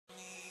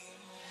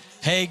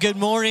Hey, good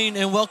morning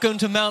and welcome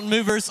to Mountain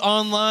Movers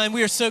Online.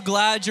 We are so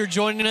glad you're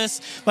joining us.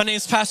 My name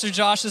is Pastor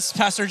Josh, this is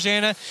Pastor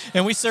Jana,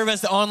 and we serve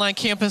as the online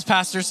campus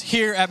pastors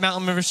here at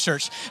Mountain Movers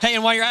Church. Hey,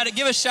 and while you're at it,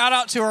 give a shout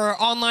out to our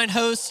online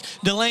host,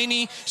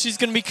 Delaney. She's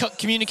going to be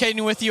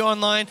communicating with you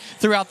online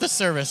throughout the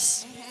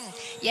service.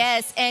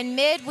 Yes, and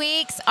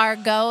midweeks are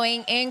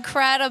going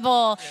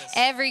incredible. Yes.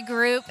 Every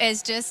group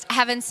is just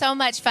having so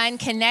much fun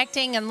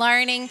connecting and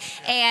learning,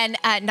 and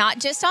not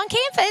just on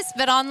campus,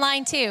 but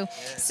online too.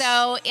 Yes.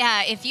 So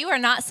if you are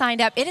not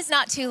signed up, it is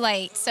not too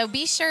late. So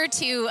be sure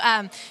to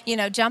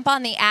jump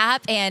on the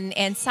app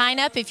and sign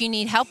up. If you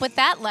need help with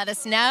that, let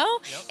us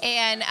know,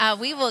 and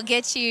we will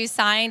get you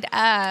signed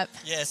up.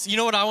 Yes, you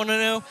know what I want to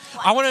know?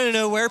 What? I want to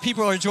know where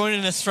people are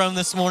joining us from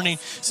this morning.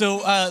 So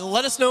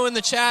let us know in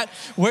the chat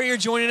where you're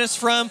joining us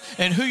from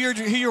and who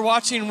you're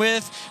watching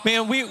with.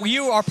 Man,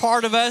 you are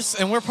part of us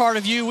and we're part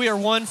of you. We are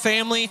one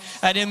family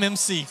at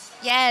MMC.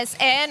 Yes,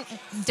 and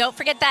don't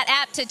forget that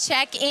app to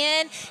check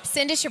in.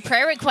 Send us your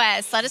prayer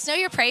requests. Let us know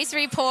your praise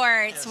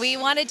reports. Yes. We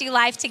want to do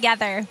life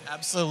together.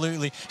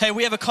 Absolutely. Hey,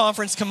 we have a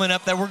conference coming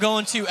up that we're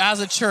going to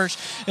as a church,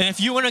 and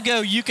if you want to go,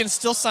 you can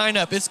still sign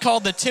up. It's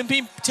called the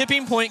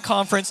Tipping Point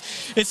Conference.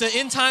 It's an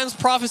end times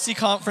prophecy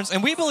conference,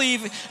 and we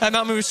believe at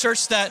Mount Movers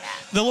Church that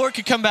the Lord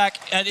could come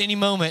back at any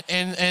moment,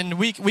 and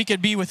we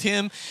could be with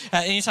Him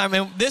at any time.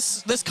 And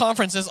this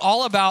conference is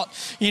all about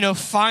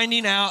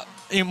finding out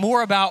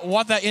more about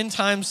what that end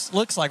times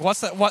looks like.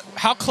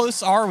 How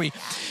close are we?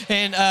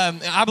 And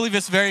I believe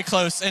it's very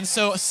close. And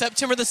so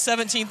September the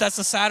 17th, that's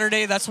a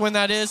Saturday, that's when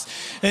that is.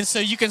 And so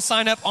you can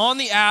sign up on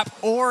the app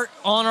or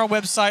on our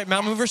website,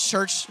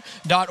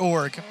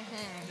 mountmoverschurch.org.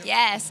 Mm-hmm.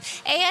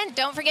 Yes. And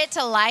don't forget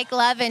to like,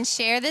 love, and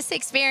share this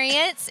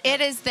experience. It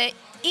is the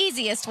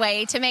easiest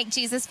way to make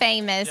Jesus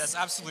famous. Yes,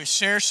 absolutely.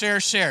 Share.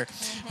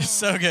 Mm-hmm. It's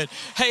so good.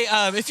 Hey,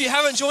 if you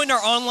haven't joined our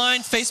online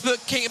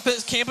Facebook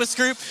campus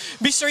group,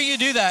 be sure you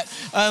do that.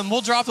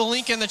 We'll drop the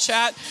link in the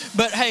chat.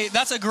 But hey,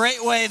 that's a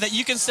great way that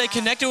you can stay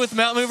connected with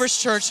Mount Movers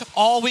Church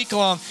all week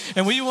long,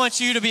 and we want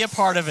you to be a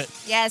part of it.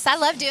 Yes, I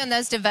love doing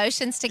those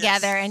devotions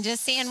together and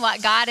just seeing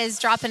what God is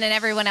dropping in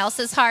everyone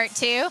else's heart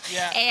too.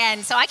 Yeah.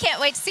 And so I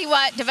can't wait to see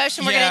what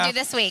devotion we're going to do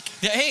this week.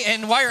 Yeah. Hey,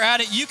 and while you're at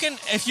it, you can,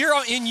 if you're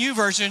in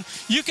YouVersion,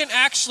 you can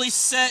actually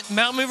set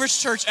Mount Movers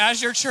Church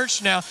as your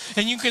church now,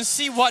 and you can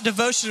see what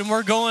devotion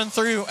we're going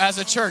through as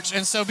a church.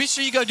 And so be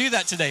sure you go do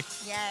that today.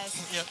 Yes.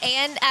 Yep.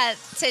 And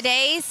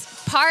today's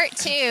part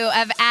 2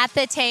 of At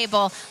the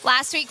Table.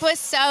 Last week was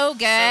so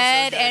good,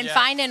 and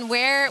finding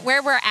where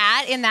we're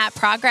at in that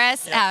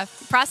process,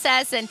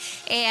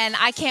 and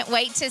I can't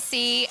wait to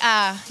see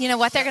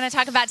what they're going to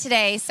talk about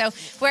today. So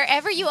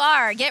wherever you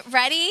are, get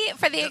ready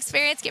for the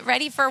experience, get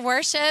ready for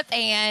worship,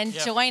 and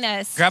join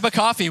us. Grab a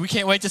coffee. We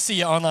can't wait to see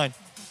you online.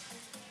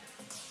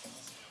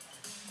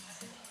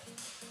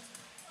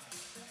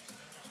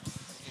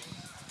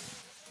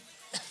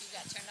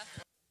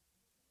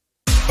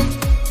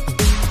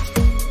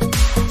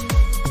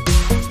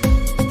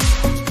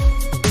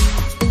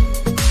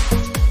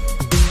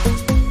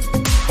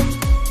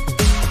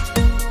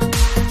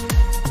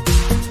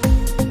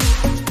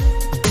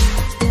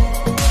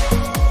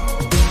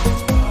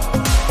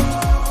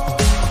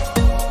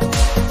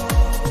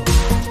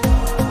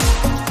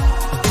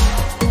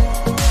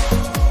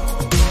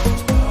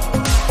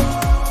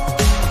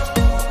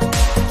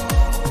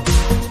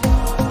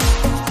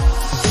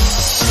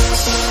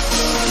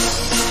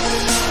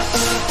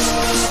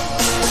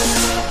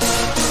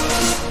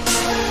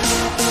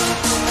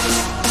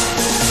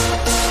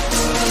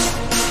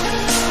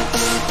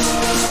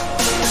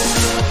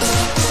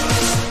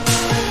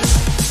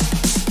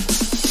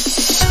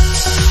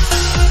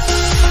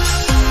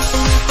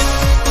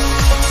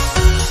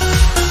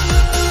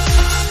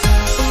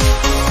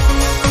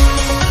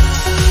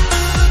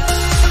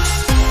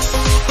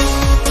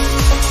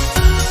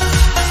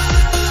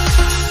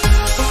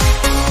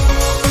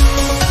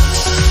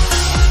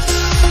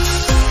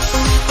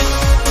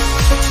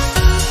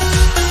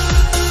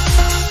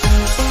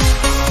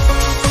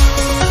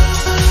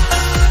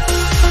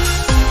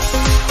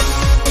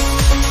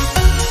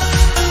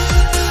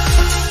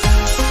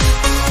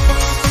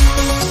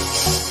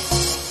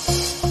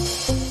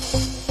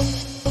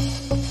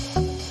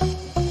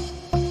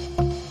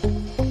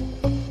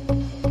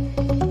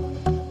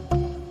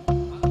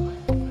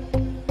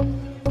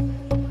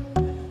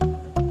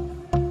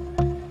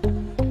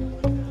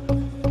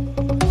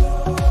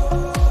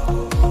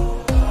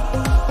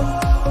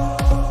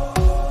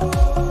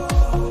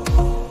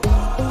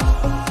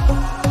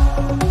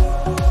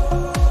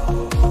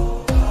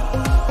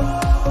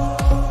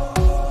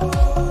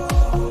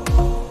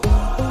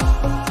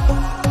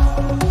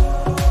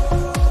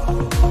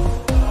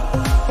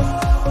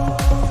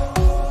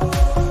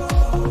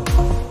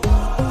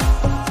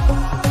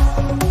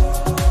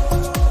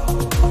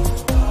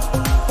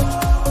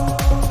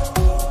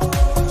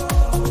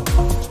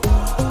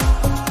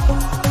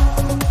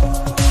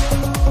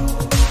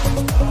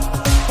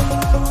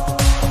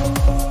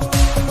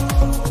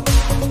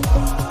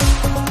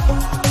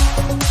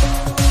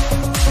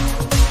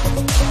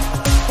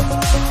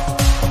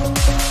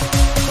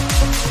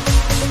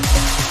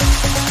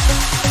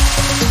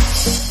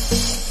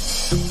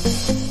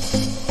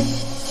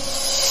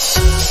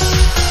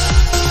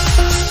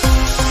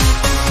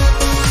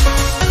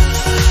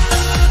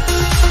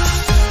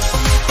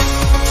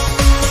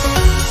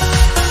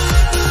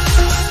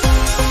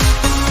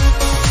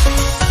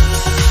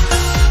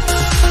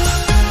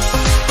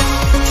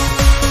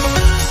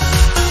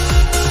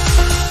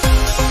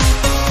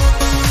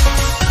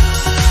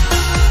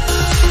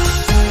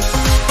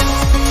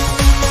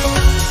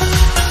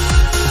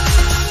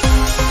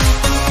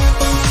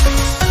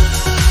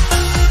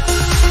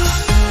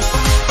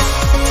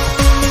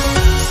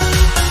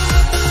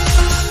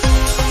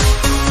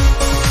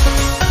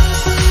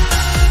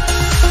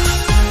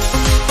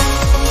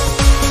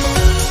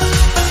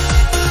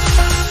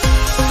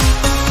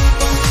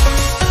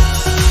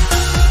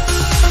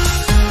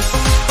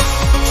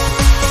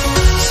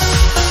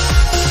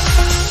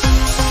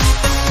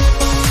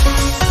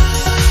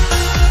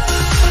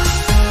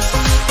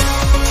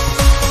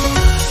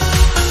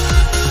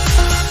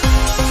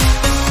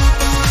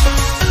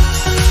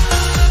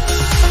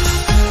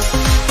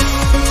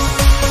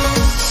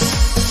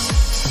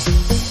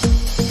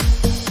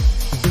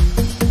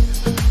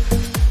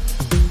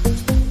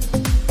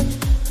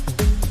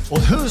 Well,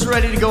 who's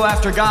ready to go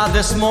after God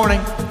this morning?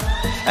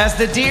 As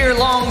the deer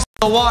longs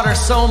for the water,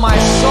 so my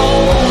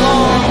soul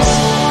longs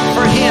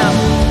for Him.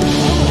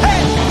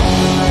 Hey!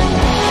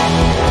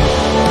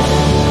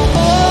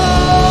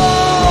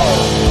 Oh!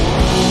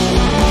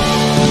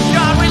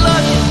 God, we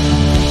love you.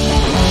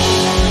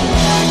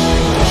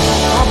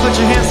 Come on, put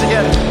your hands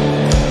together.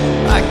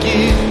 I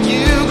give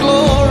you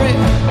glory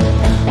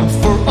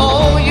for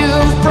all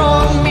you've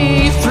brought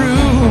me through.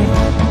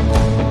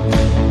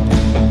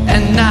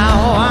 And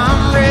now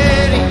I'm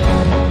ready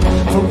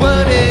for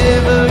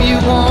whatever you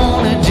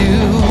want to do.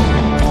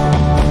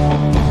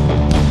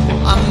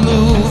 I'm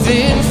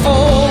moving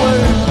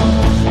forward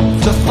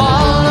to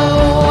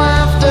follow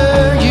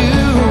after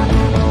you.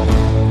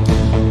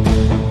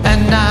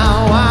 And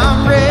now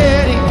I'm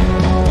ready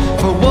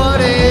for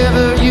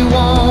whatever you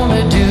want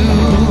to do.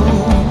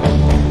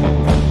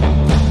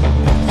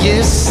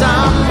 Yes,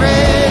 I'm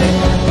ready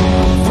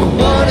for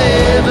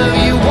whatever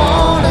you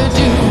want to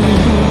do.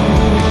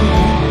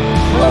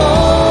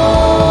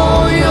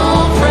 Oh,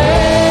 your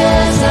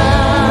presence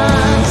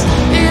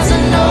is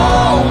an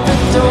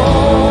open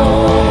door.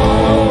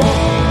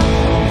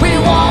 We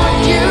want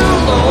you,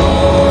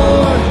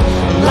 Lord,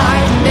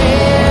 like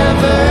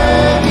never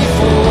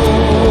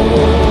before.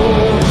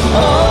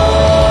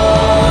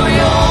 Oh,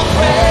 your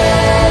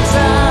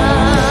presence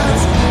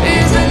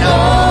is an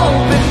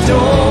open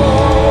door.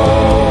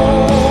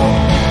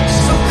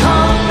 So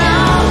come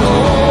now,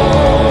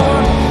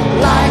 Lord,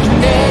 like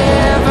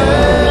never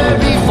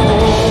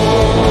before.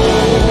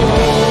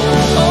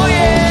 Oh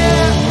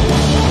yeah.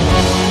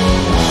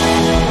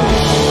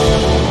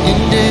 In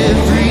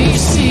every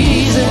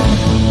season,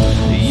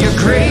 your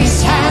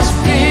grace has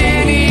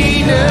been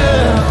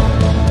enough.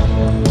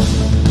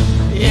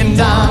 And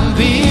I'm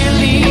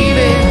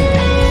believing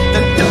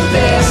that the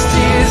best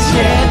is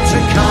yet to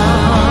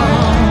come.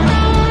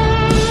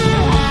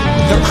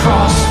 The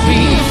cross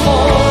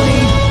before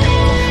me,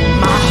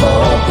 my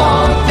hope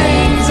on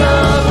things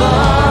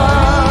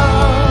above.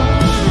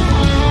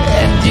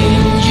 And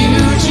in you,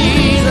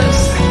 Jesus,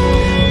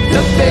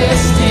 the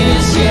best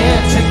is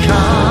yet to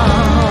come.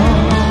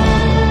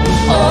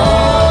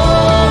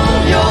 Oh,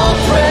 your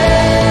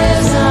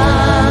presence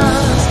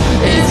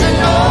is an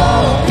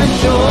open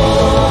door.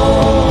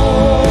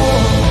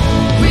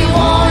 We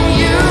want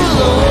you,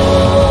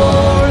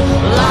 Lord,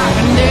 like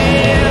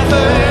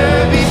never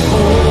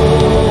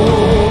before.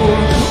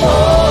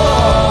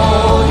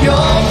 Oh,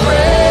 your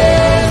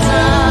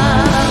presence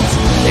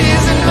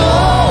is an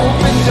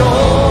open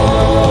door.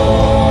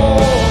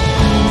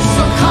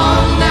 So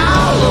come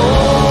now,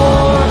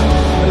 Lord,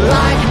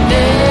 like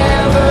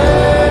never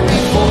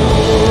before.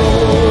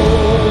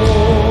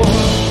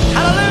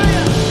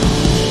 Hallelujah.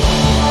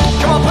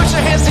 Come on, put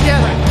your hands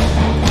together.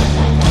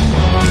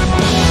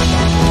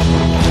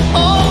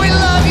 Oh, we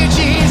love you,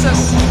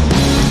 Jesus.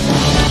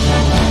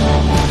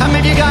 How many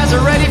of you guys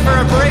are ready for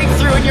a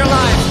breakthrough in your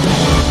life?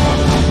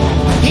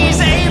 He's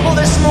able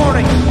this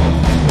morning.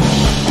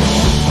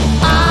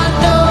 I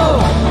know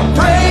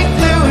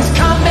breakthrough is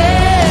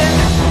coming.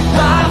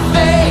 By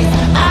faith,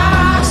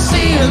 I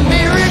see a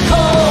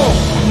miracle.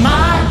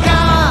 My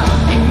God,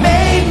 He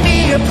made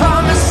me a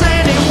promise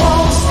and He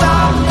won't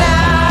stop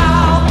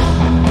now.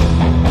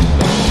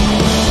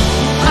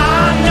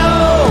 I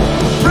know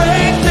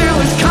breakthrough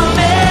is coming.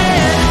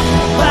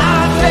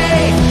 By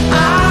faith,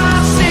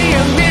 I see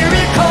a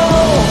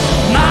miracle.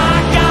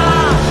 My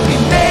God, He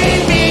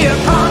made me a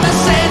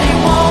promise and He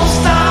won't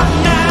stop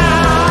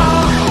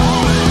now.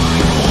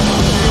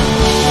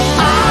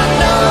 I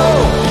know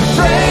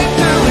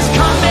breakthrough is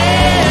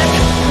coming.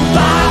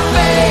 By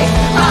faith,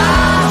 I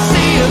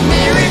see a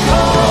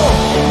miracle.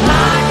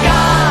 My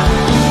God,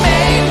 He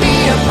made me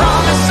a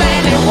promise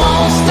and He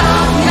won't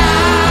stop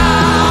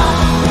now.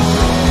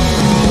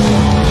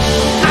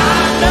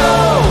 I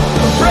know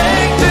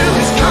breakthrough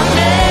is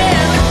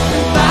coming.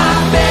 By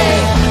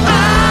faith,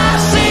 I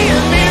see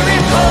a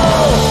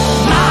miracle.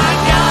 My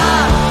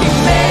God, He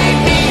made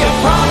me a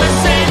promise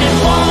and He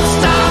won't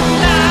stop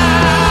now.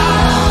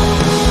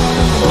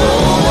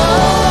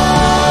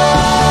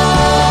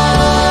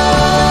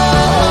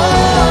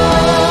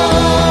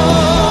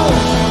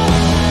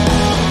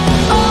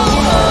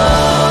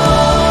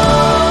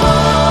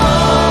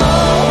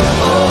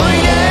 Oh,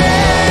 yeah.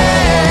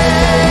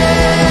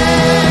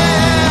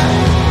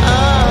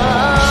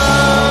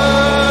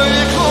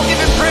 Come on, give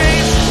Him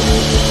praise.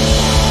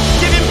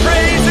 Give Him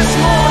praise this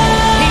morning.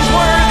 He's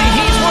worthy.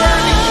 He's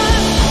worthy.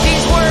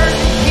 He's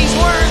worthy. He's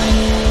worthy.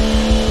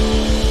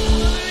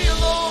 Hallelujah,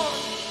 Lord.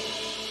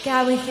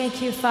 God, we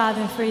thank you,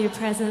 Father, for your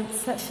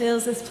presence that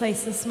fills this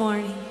place this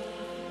morning.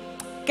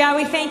 God,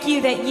 we thank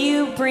you that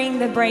you bring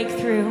the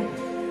breakthrough.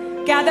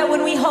 God, that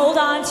when we hold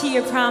on to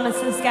your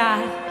promises,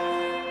 God,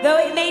 though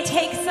it may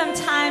take some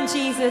time,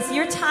 Jesus,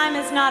 your time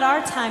is not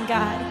our time,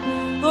 God.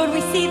 Lord,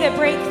 we see the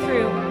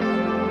breakthrough.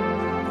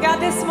 God,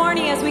 this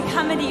morning as we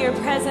come into your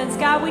presence,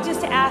 God, we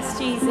just ask,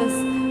 Jesus,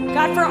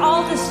 God, for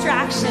all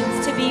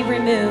distractions to be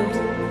removed.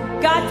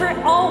 God, for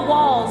all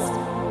walls,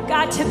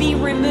 God, to be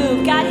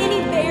removed. God,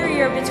 any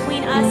barrier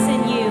between us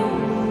and you.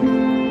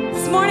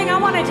 This morning I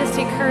want to just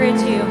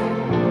encourage you.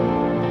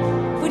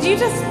 Would you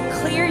just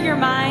clear your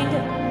mind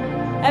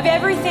of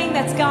everything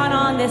that's gone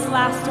on this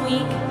last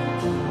week?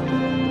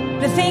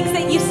 The things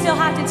that you still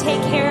have to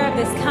take care of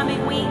this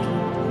coming week?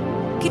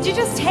 Could you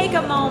just take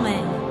a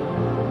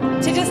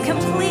moment to just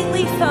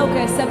completely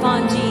focus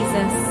upon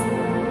Jesus?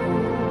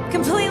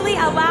 Completely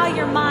allow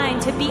your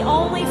mind to be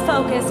only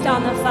focused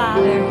on the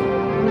Father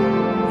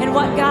and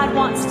what God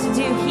wants to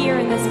do here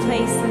in this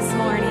place this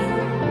morning.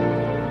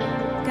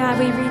 God,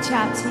 we reach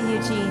out to you,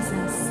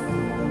 Jesus.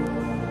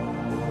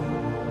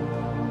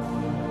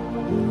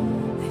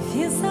 I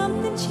feel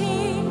something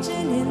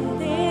changing in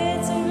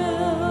this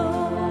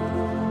room.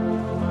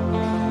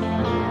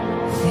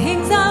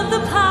 Things of the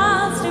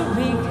past have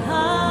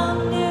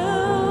become new.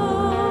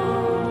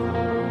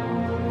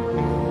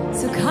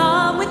 So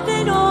come with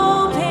an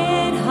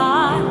open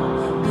heart,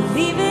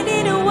 believing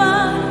in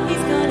what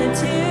He's gonna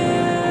do.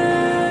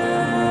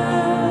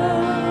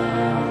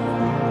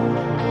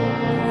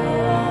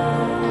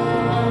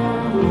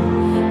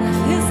 I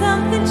feel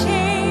something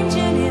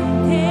changing in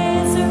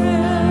this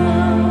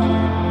room.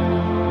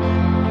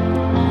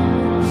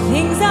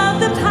 Things of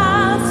the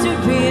past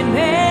are being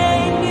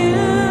made new.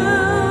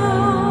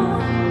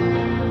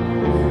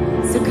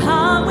 So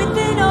come with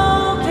an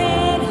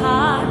open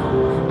heart,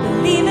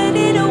 believing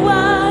in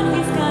what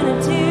He's gonna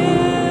do.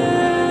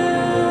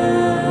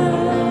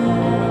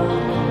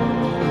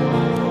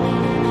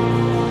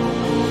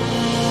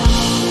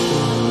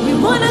 We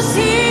wanna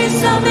see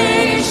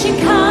salvation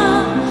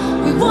come.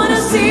 We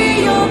wanna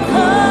see your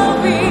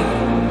glory.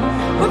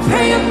 We're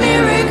praying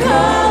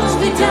miracles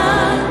be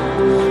done.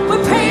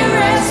 We're praying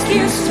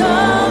rescue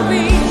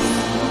stories.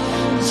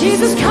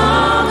 Jesus,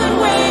 come and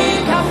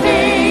wake our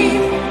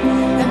faith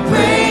and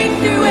break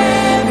through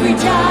every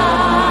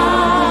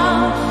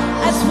doubt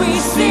as we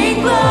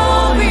sing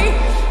glory,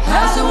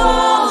 as the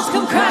walls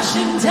come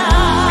crashing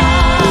down.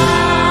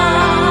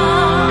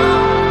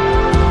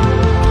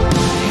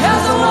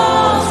 As the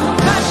walls come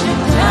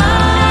crashing down.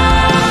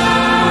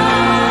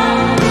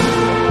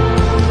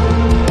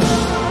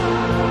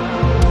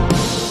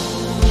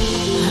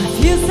 I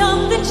feel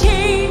something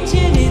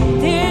changing in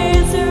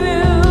this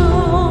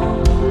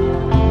room.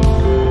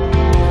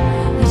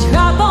 The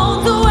dry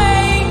bones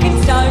awake and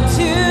start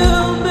to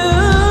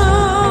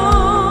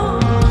move.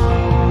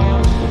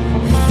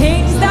 The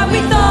things that we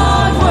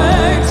thought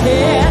were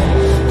dead,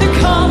 they're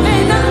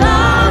coming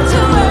alive to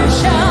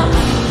worship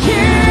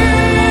you.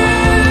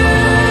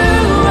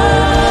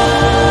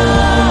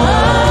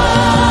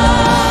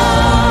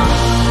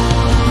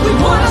 We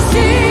wanna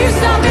see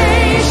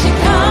salvation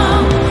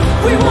come.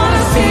 We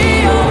wanna see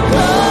your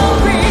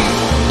glory.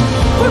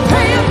 We're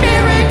praying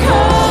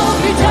miracles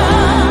be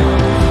done.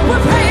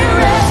 We're praying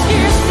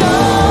rescue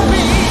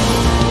stories.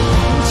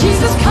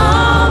 Jesus,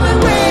 come and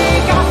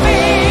wake our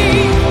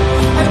faith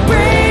and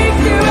break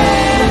through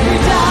every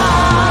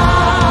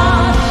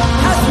doubt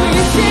as we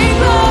sing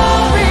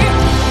glory,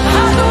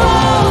 as the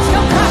walls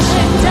come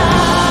crashing down.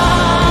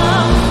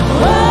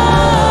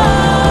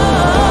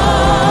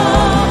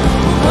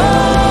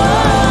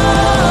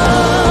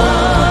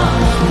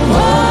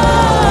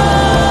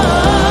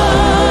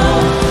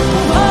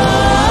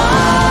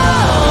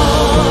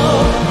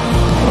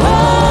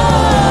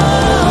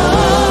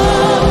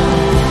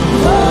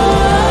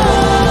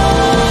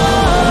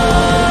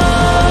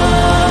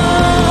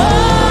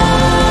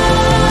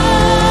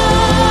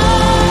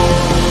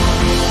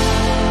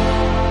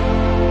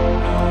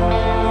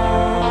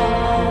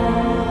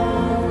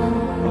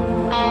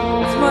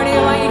 This morning,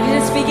 I want you to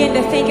just begin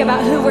to think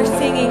about who we're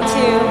singing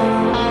to.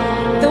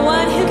 The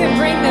one who can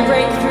bring the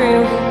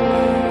breakthrough.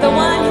 The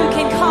one who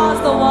can cause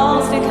the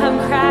walls to come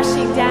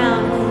crashing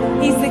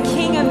down. He's the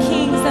King of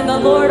Kings and the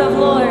Lord of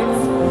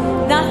Lords.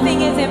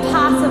 Nothing is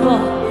impossible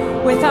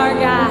with our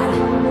God.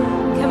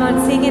 Come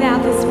on, sing it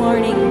out this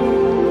morning.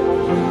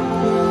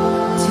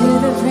 To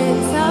the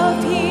Prince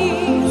of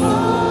Peace,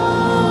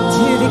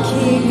 to the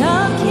King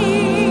of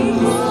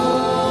Kings,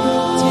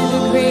 to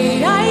the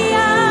great I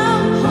am,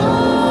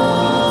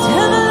 to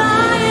the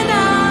Lion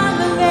and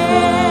the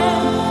Lamb,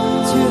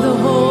 to the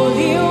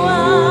Holy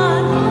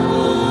One,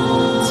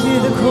 to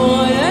the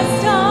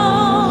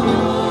cornerstone,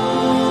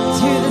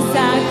 to the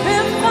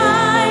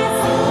sacrifice,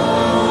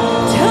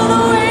 to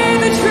the way,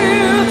 the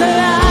truth, the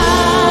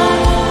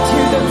life, to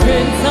the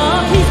Prince of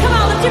Peace. Come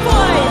on, lift your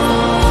voice.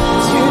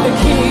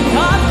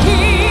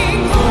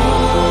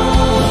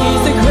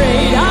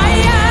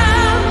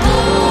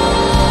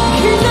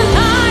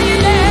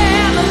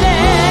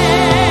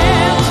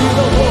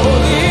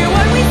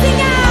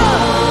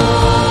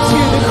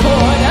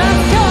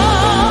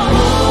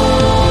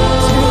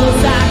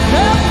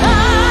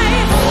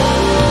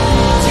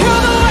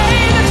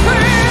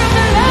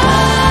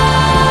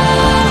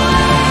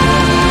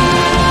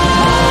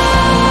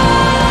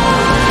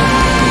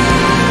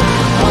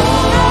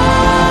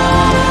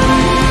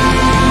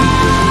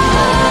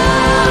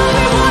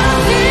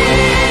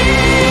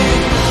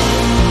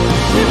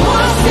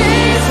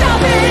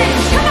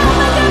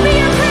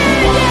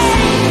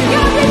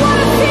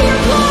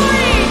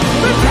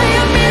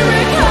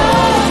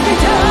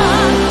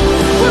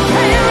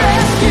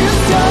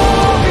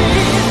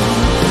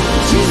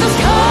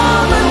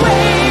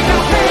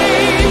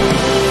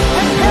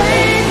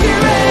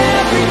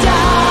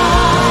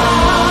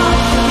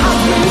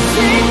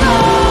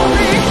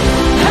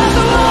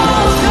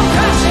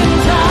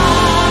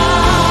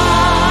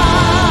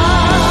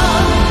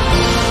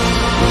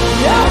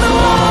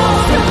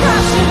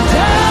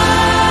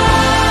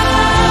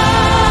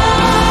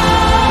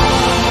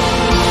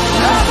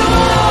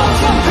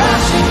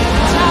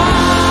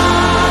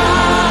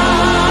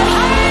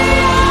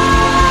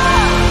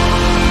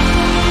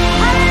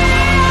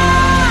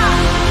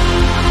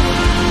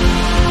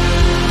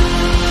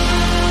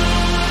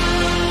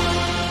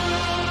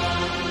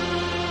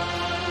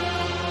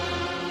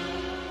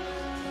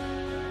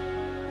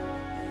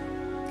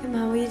 Come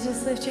on, will you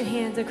just lift your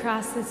hands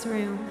across this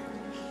room?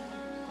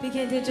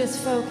 Begin to just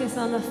focus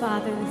on the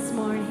Father this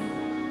morning.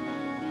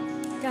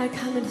 God,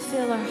 come and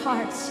fill our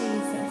hearts,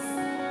 Jesus.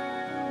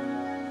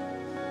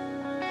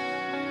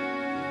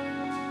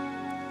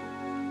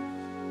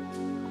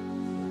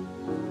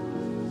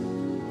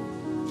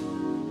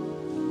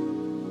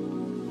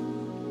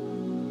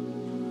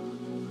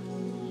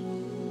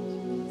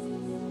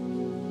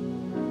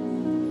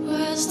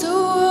 As the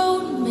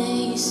road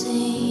may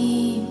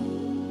seem,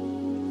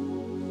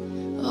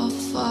 I'll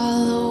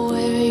follow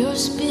where your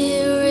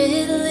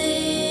spirit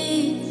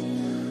leads.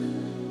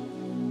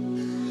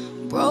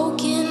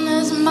 Broken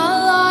as my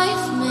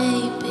life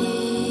may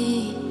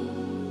be,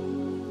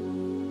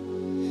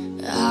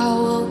 I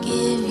will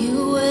give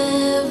you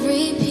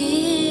every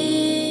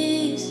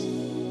piece.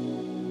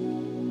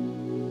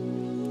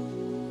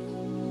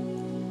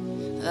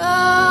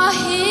 I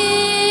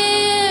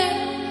hear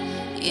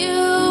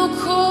you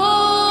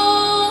call.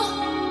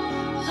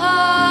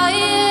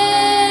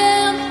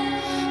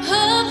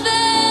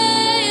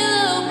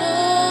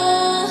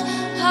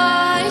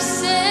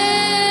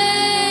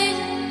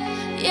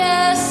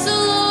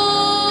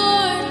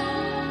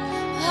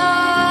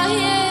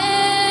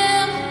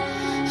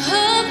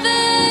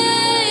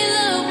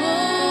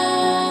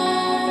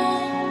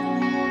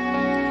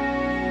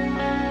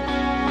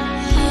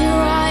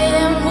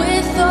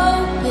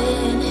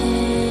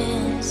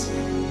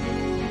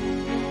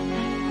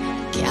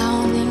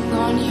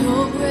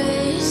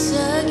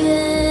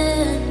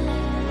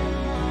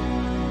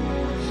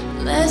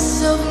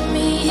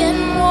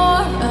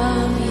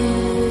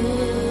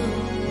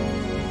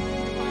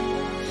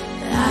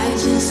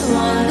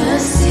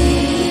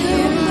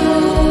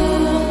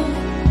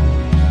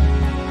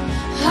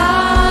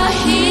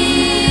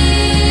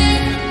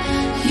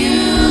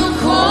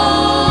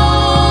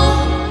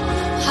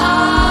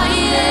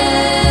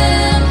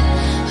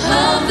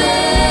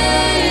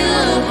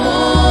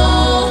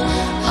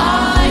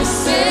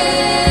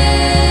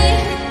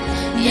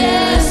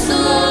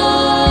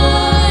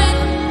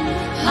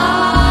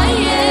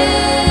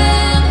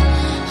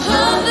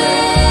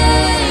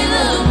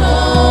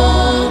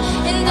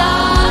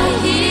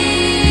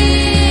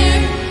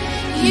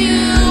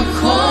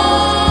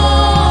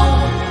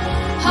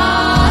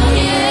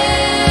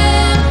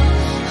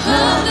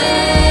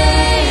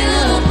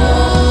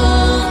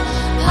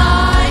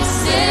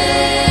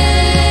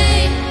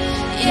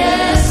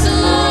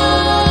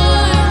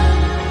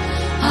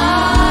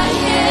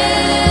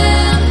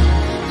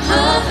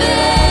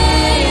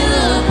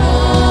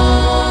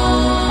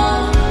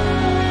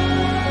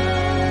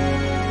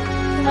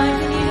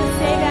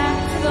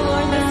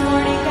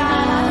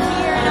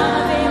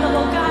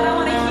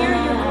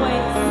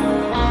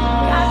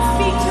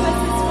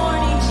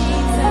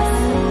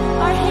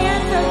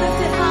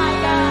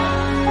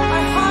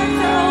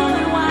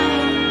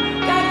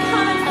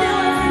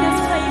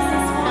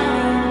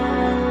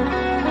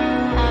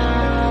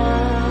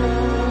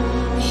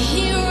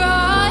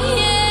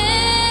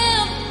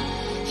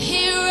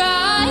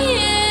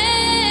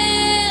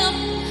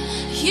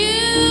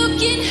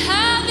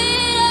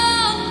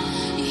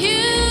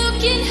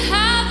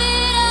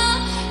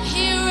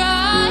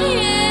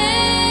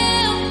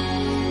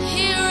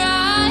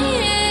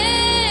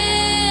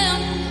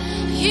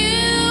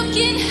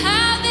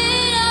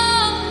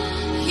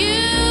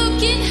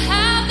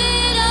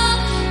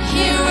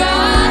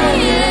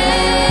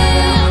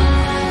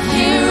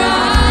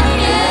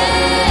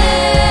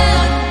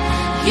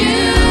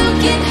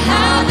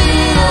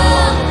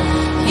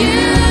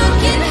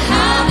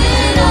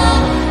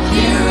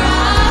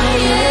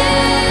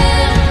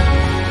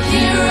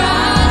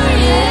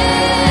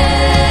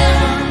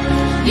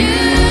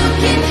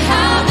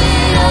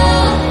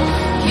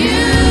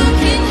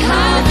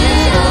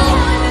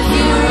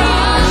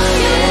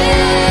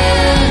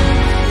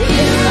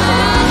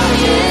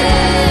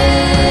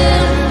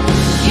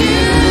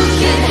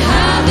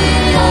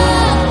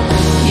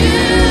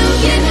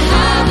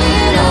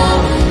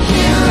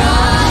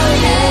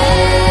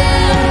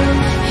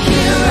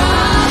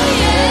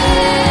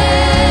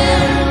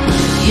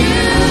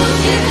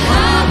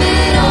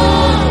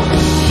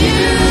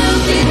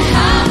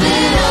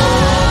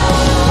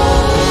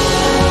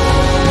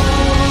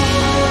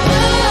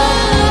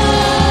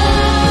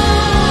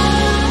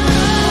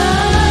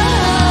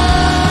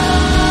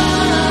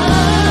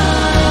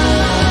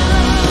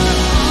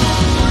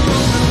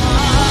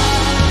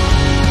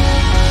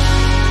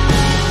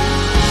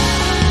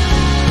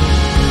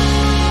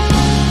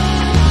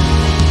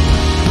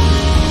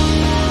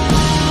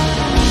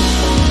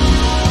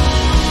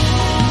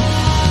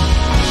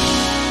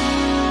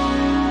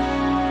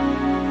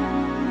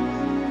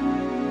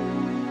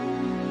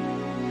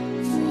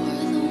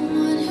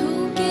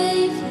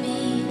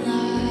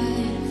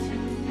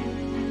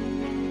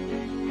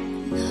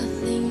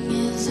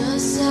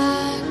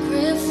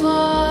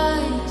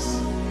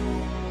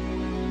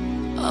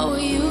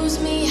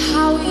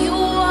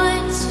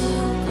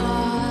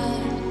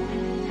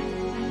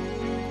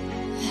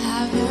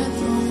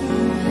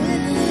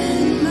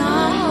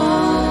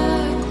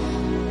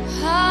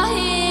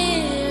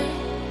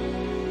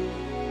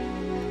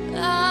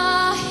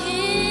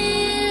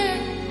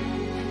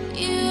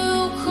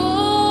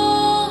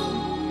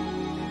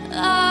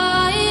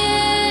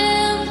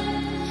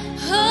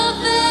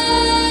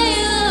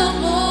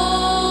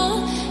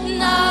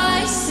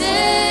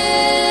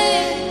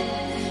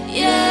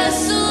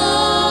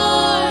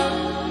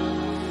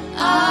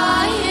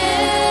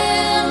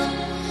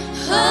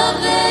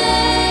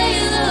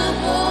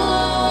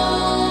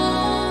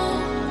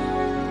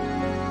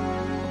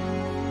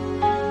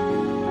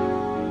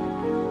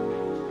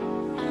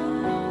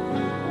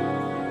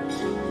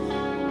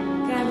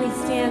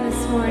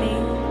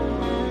 morning.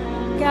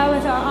 God,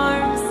 with our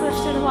arms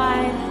lifted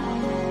wide.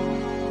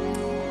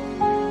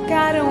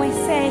 God, and we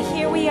say,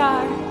 here we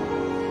are.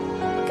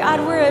 God,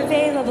 we're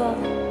available.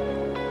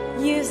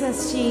 Use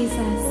us, Jesus.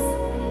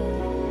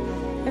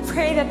 I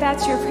pray that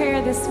that's your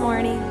prayer this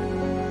morning.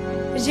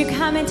 As you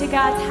come into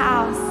God's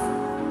house,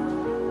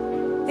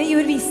 that you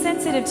would be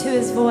sensitive to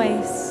his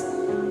voice,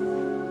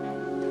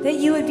 that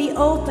you would be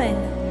open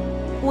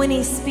when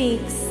he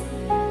speaks,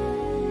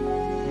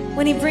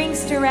 when he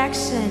brings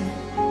direction,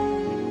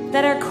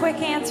 that our quick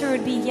answer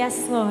would be,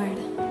 yes, Lord.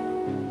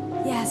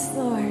 Yes,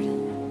 Lord.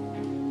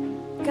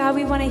 God,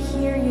 we want to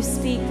hear you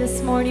speak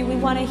this morning. We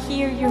want to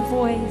hear your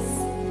voice.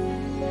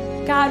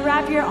 God,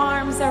 wrap your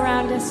arms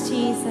around us,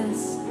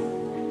 Jesus.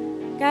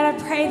 God, I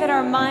pray that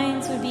our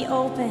minds would be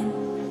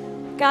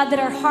open. God, that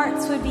our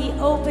hearts would be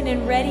open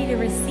and ready to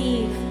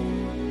receive.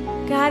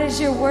 God,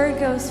 as your word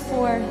goes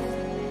forth,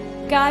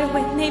 God,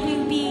 may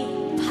we be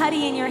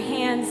putty in your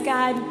hands,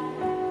 God,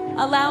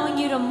 allowing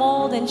you to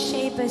mold and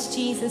shape us,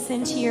 Jesus,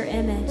 into your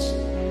image.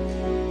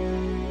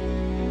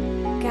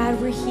 God,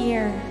 we're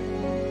here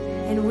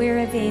and we're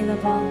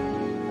available.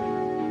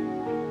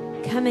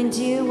 Come and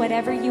do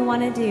whatever you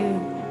want to do.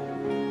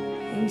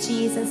 In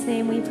Jesus'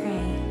 name we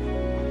pray.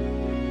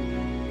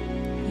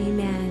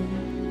 Amen.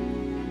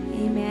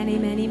 Amen,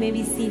 amen. You may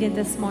be seated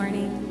this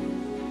morning.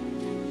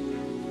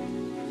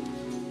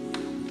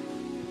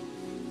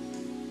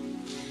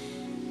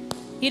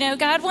 You know,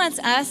 God wants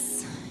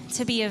us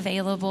to be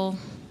available.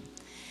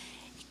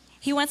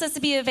 He wants us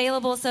to be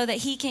available so that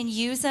he can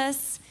use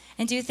us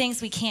and do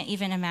things we can't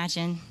even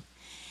imagine.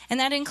 And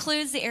that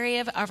includes the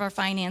area of our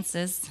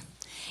finances.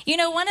 You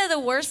know, one of the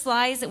worst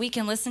lies that we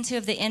can listen to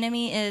of the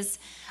enemy is,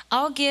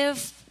 I'll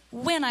give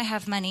when I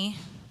have money,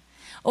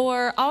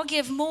 or I'll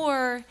give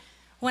more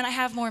when I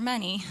have more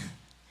money.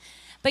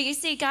 But you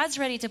see, God's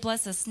ready to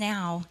bless us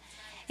now.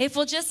 If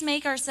we'll just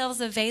make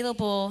ourselves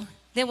available,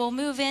 then we'll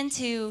move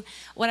into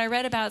what I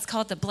read about. It's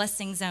called the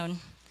blessing zone.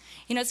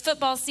 You know, it's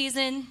football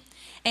season,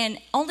 and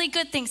only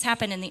good things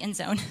happen in the end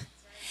zone.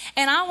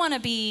 And I want to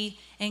be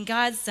in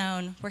God's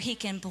zone where he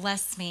can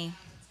bless me.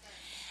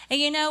 And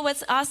you know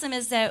what's awesome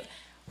is that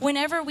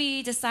whenever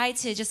we decide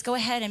to just go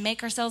ahead and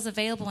make ourselves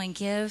available and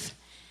give,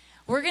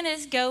 we're going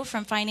to go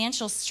from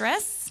financial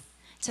stress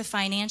to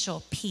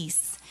financial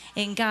peace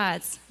in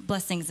God's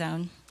blessing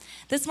zone.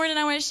 This morning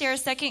I want to share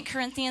 2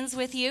 Corinthians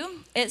with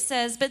you. It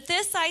says, "But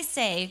this I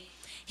say,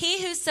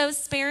 he who sows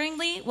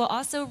sparingly will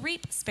also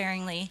reap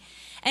sparingly,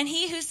 and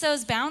he who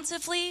sows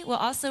bountifully will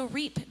also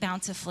reap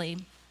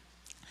bountifully.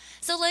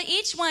 So let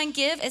each one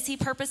give as he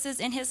purposes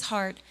in his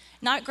heart,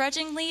 not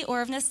grudgingly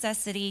or of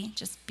necessity."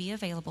 Just be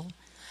available.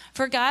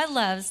 "For God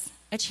loves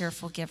a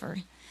cheerful giver."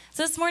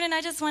 So this morning,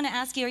 I just want to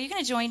ask you, are you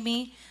going to join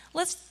me?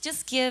 Let's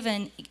just give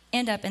and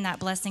end up in that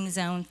blessing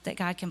zone that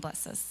God can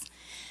bless us.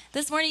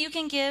 This morning, you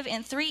can give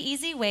in 3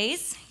 easy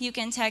ways. You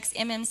can text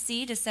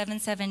MMC to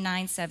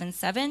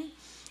 77977.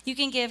 You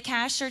can give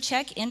cash or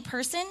check in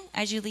person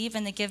as you leave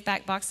in the give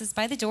back boxes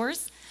by the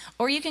doors,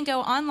 or you can go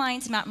online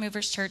to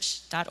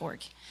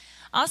mountainmoverschurch.org.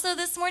 Also,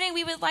 this morning,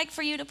 we would like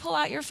for you to pull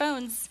out your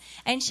phones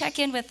and check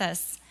in with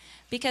us,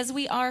 because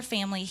we are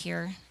family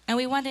here, and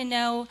we want to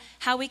know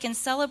how we can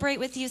celebrate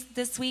with you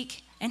this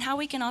week and how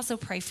we can also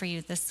pray for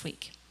you this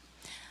week.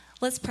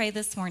 Let's pray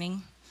this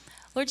morning.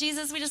 Lord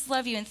Jesus, we just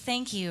love you and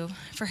thank you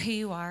for who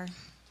you are.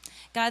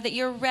 God, that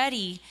you're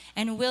ready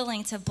and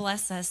willing to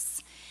bless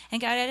us. And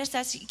God, I just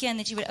ask you again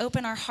that you would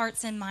open our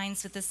hearts and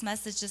minds with this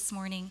message this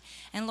morning.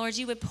 And Lord,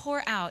 you would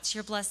pour out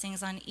your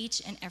blessings on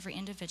each and every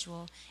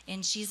individual.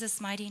 In Jesus'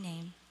 mighty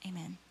name,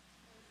 amen.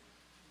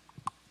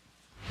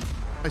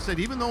 I said,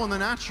 even though in the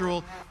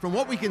natural, from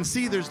what we can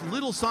see, there's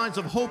little signs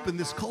of hope in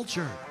this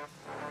culture.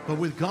 But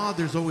with God,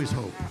 there's always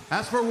hope.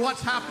 As for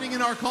what's happening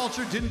in our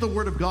culture, didn't the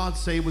Word of God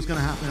say was going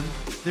to happen?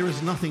 There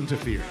is nothing to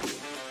fear.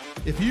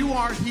 If you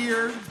are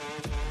here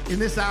in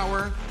this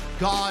hour,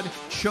 God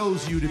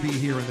chose you to be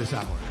here in this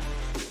hour.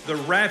 The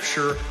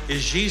rapture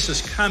is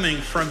Jesus coming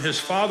from his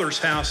Father's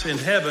house in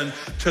heaven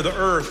to the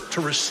earth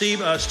to receive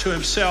us to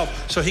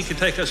himself so he can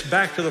take us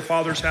back to the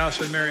Father's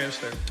house and marry us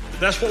there.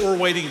 That's what we're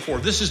waiting for.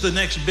 This is the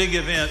next big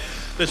event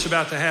that's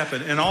about to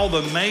happen. And all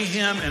the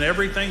mayhem and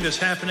everything that's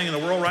happening in the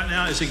world right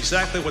now is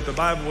exactly what the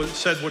Bible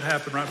said would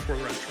happen right before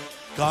the rapture.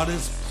 God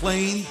is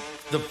playing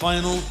the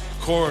final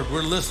chord.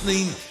 We're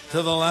listening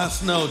to the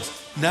last notes.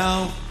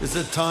 Now is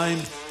the time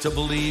to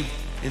believe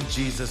in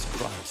Jesus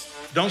Christ.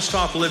 Don't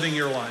stop living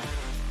your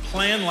life.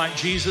 Plan like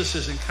Jesus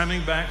isn't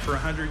coming back for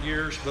 100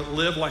 years, but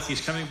live like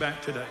he's coming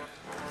back today.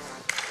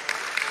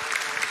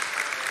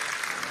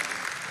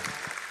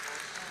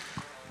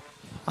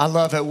 I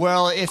love it.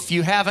 Well, if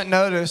you haven't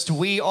noticed,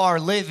 we are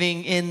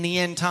living in the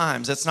end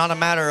times. It's not a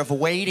matter of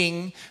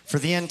waiting for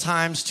the end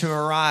times to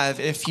arrive.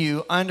 If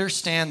you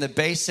understand the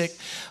basic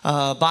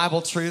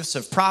Bible truths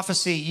of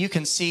prophecy, you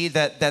can see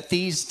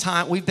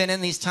that we've been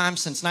in these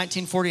times since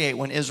 1948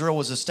 when Israel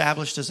was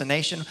established as a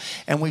nation,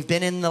 and we've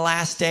been in the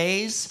last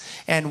days,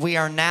 and we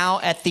are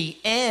now at the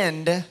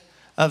end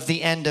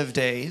of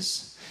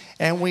days.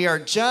 And we are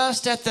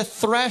just at the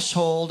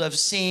threshold of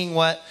seeing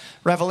what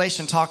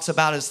Revelation talks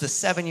about as the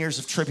 7 years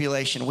of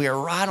tribulation. We are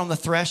right on the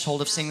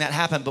threshold of seeing that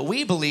happen. But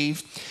we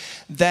believe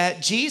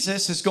that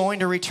Jesus is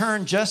going to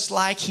return just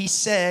like he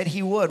said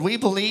he would. We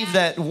believe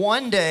that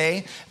one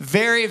day,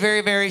 very,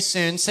 very, very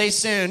soon, say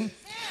soon,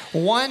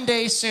 one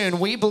day soon,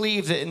 we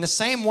believe that in the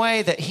same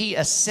way that he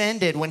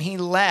ascended when he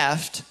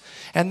left,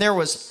 and there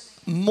was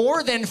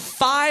more than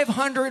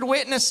 500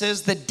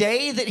 witnesses the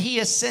day that he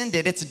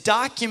ascended. It's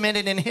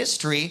documented in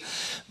history.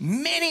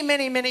 Many,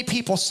 many, many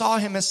people saw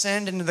him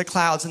ascend into the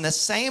clouds. In the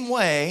same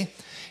way,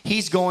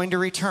 he's going to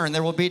return.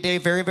 There will be a day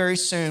very, very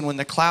soon when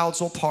the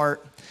clouds will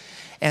part,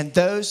 and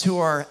those who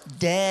are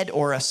dead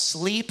or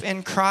asleep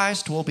in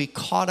Christ will be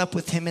caught up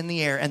with him in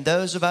the air. And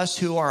those of us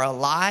who are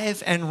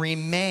alive and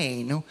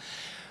remain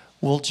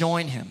will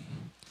join him.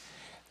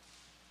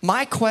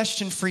 My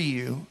question for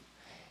you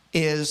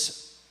is,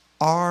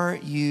 are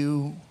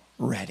you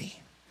ready?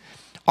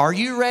 Are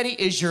you ready?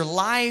 Is your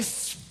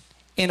life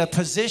in a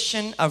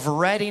position of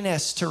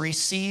readiness to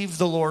receive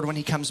the Lord when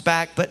he comes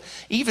back? But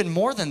even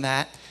more than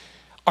that,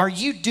 are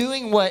you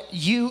doing what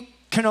you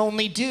can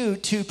only do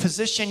to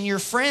position your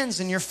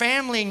friends and your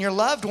family and your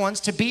loved ones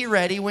to be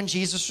ready when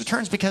Jesus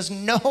returns? Because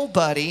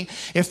nobody,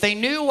 if they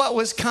knew what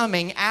was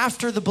coming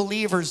after the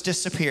believers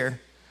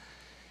disappear,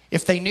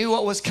 if they knew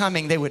what was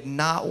coming, they would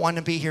not want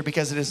to be here,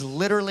 because it is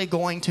literally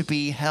going to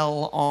be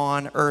hell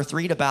on earth.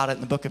 Read about it in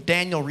the book of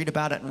Daniel. Read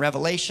about it in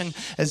Revelation.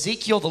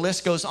 Ezekiel, the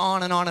list goes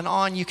on and on and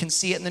on. You can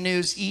see it in the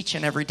news each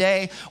and every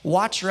day.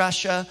 Watch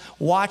Russia.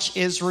 Watch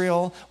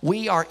Israel.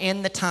 We are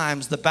in the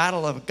times. The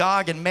battle of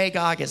Gog and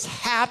Magog is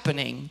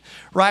happening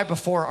right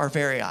before our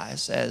very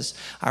eyes as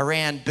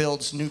Iran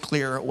builds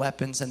nuclear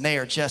weapons, and they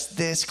are just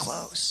this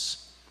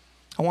close.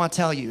 I want to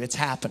tell you, it's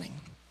happening.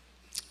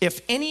 If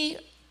any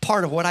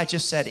part of what I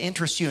just said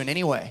interests you in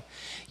any way,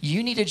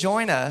 you need to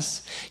join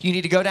us. You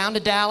need to go down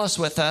to Dallas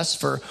with us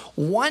for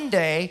one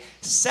day,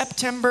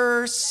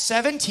 September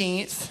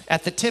 17th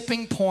at the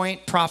Tipping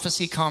Point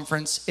Prophecy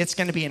Conference. It's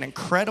going to be an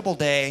incredible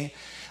day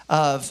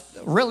of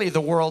really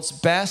the world's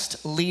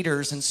best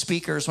leaders and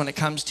speakers when it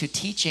comes to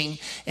teaching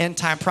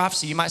end-time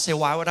prophecy. You might say,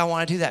 why would I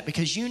want to do that?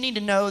 Because you need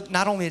to know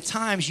not only the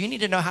times, you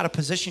need to know how to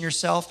position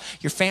yourself,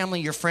 your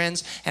family, your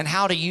friends, and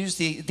how to use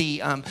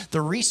the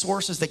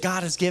resources that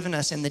God has given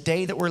us in the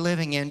day that we're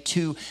living in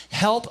to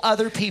help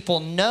other people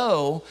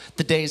know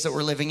the days that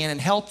we're living in and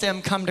help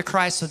them come to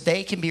Christ so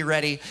they can be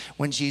ready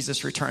when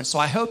Jesus returns. So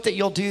I hope that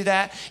you'll do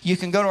that. You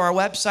can go to our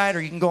website, or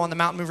you can go on the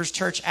Mountain Movers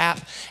Church app,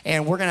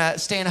 and we're going to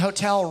stay in a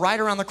hotel right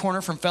around the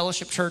corner from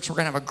Fellowship Church. We're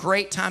going to have a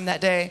great time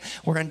that day.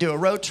 We're going to do a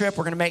road trip.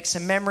 We're going to make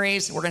some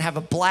memories. We're going to have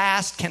a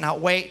blast.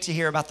 Cannot wait to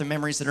hear about the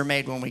memories that are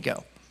made when we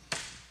go.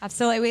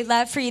 Absolutely. We'd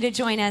love for you to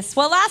join us.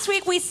 Well, last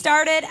week we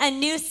started a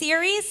new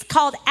series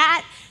called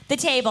At the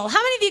Table.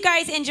 How many of you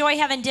guys enjoy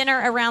having dinner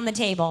around the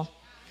table?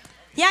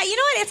 Yeah, you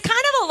know what? It's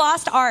kind of a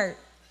lost art.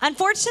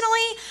 Unfortunately,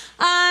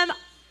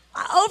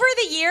 over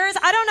the years,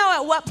 I don't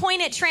know at what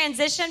point it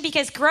transitioned,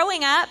 because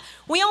growing up,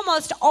 we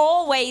almost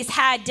always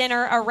had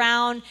dinner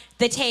around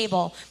the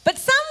table. But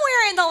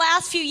somewhere in the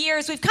last few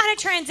years, we've kind of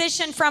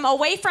transitioned from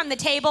away from the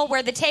table,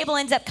 where the table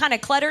ends up kind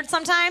of cluttered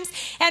sometimes,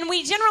 and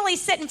we generally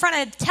sit in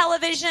front of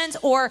televisions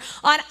or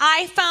on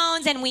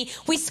iPhones, and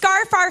we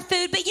scarf our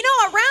food. But you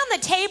know,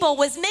 around the table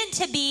was meant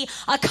to be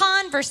a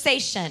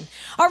conversation.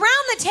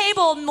 Around the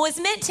table was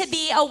meant to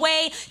be a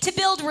way to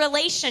build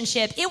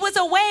relationship. It was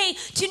a way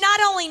to not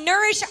only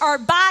nourish our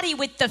body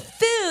with the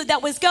food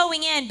that was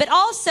going in, but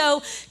also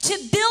to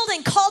build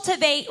and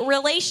cultivate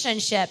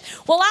relationship.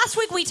 Well, last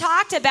week we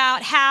talked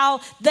about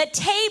how the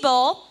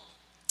table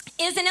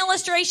is an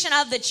illustration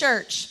of the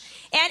church.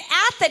 And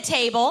at the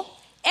table,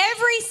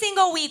 every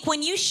single week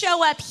when you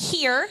show up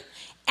here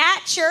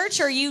at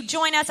church, or you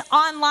join us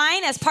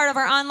online as part of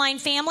our online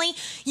family,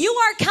 you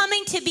are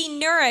coming to be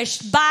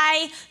nourished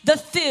by the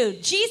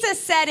food.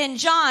 Jesus said in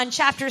John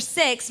chapter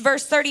 6,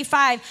 verse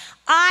 35,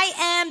 I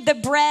am the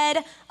bread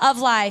of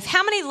life.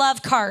 How many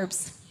love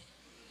carbs?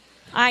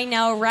 I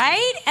know,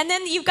 right? And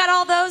then you've got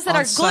all those that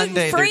On are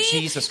Sunday, gluten-free.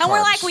 they're Jesus and we're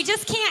carbs. like, we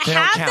just can't They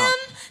don't have count.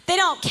 them. They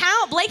don't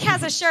count. Blake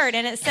has a shirt,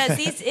 and it says,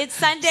 it's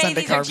Sunday,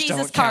 Sunday these are carbs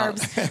Jesus don't count.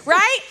 carbs,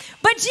 right?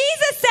 But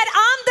Jesus said,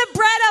 I'm the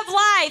bread of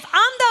life.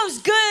 I'm those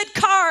good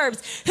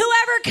carbs.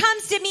 Whoever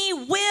comes to me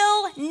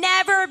will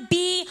never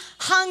be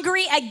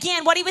hungry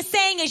again. What he was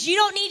saying is, you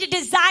don't need to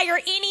desire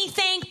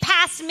anything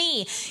past me.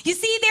 You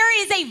see,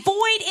 there is a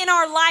void in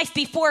our life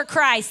before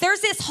Christ.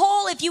 There's this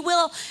hole, if you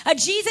will, a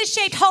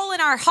Jesus-shaped hole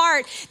in our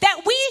heart,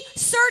 that we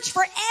search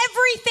for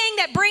everything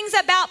that brings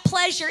about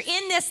pleasure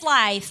in this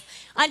life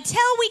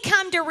until we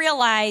come to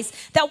realize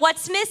that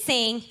what's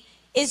missing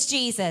is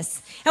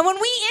Jesus. And when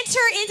we enter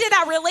into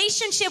that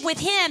relationship with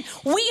him,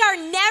 we are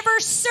never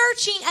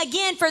searching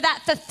again for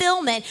that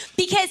fulfillment,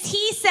 because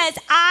he says,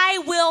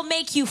 I will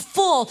make you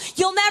full.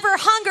 You'll never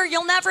hunger.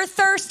 You'll never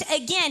thirst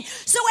again.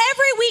 So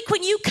every week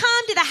when you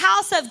come to the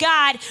house of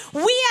God,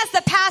 we as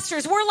the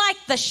pastors, we're like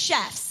the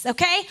chefs,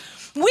 okay?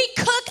 We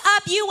cook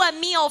up you a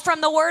meal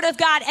from the Word of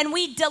God and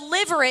we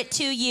deliver it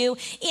to you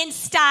in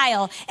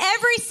style.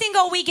 Every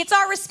single week, it's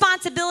our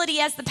responsibility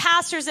as the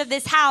pastors of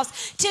this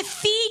house to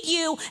feed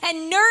you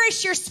and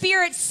nourish your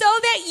spirit so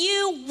that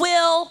you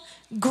will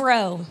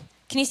grow.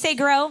 Can you say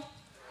grow?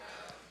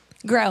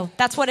 Grow.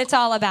 That's what it's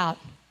all about.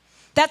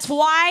 That's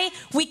why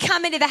we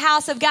come into the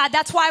house of God.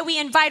 That's why we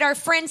invite our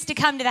friends to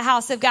come to the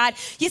house of God.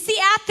 You see,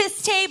 at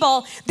this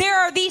table, there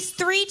are these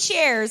 3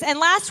 chairs. And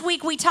last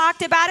week we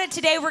talked about it.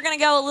 Today we're going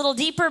to go a little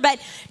deeper. But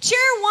chair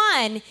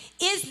 1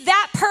 is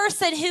that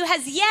person who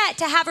has yet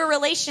to have a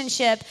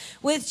relationship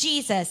with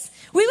Jesus.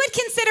 We would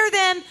consider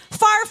them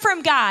far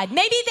from God.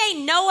 Maybe they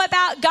know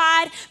about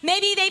God.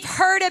 Maybe they've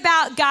heard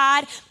about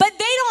God. But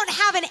they don't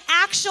have an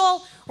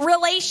actual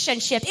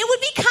relationship. It would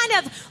be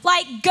kind of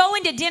like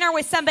going to dinner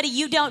with somebody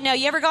you don't know.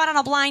 You ever gone on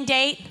a blind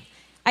date?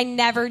 I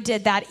never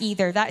did that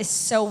either. That is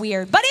so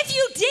weird. But if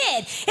you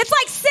did, it's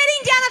like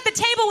sitting down at the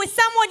table with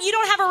someone you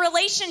don't have a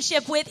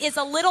relationship with is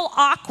a little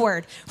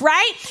awkward,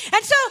 right?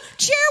 And so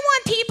chair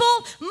 1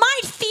 people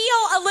might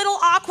feel a little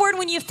awkward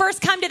when you first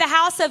come to the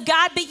house of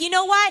God, but you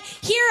know what?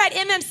 Here at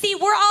MMC,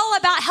 we're all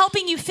about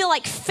helping you feel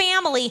like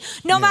family,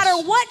 no matter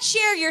what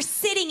chair you're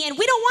sitting in.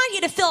 We don't want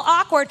you to feel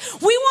awkward.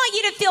 We want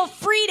you to feel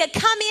free to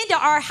come into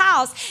our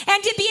house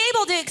and to be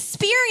able to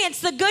experience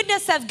the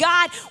goodness of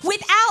God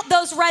without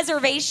those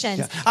reservations.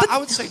 Yeah. I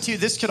would say, too,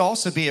 this could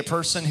also be a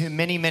person who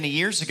many, many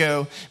years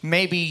ago,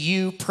 maybe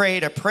you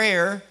prayed a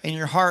prayer in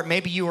your heart.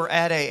 Maybe you were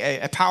at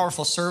a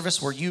powerful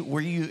service where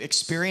you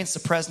experienced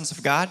the presence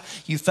of God.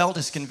 You felt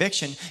his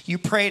conviction. You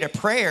prayed a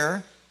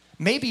prayer.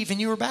 Maybe even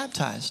you were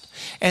baptized.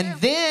 And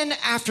then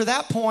after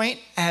that point,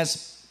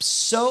 as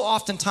so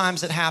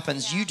oftentimes it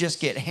happens, you just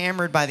get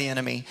hammered by the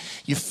enemy.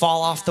 You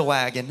fall off the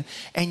wagon,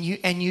 and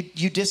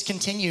you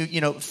discontinue,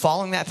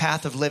 following that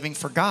path of living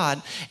for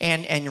God,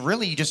 and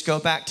really you just go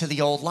back to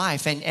the old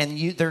life, and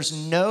there's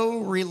no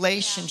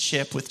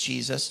relationship with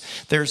Jesus.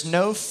 There's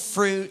no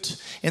fruit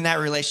in that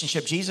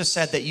relationship. Jesus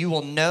said that you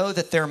will know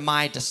that they're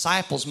my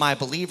disciples, my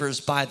believers,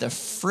 by the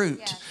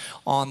fruit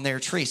on their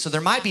tree. So there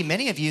might be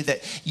many of you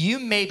that you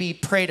maybe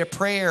prayed a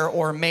prayer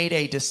or made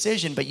a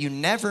decision, but you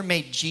never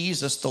made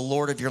Jesus the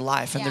Lord of your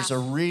life. And there's a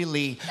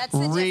really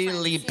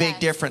big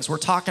difference. We're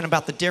talking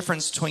about the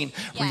difference between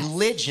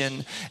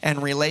religion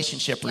and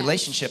relationship.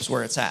 Relationship's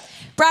where it's at.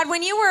 Brad,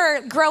 when you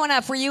were growing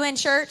up, were you in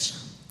church?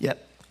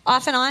 Yep.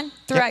 Off and on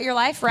throughout your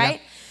life, right?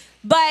 Yep.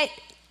 But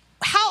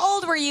how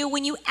old were you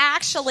when you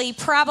actually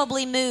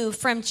probably moved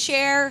from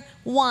chair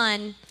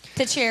 1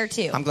 to chair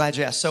 2? I'm glad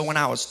you asked. So when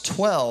I was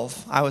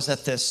 12, I was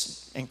at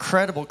this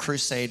incredible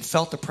crusade,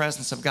 felt the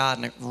presence of God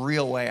in a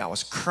real way. I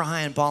was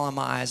crying, bawling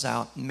my eyes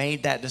out,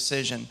 made that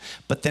decision.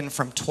 But then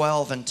from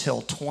 12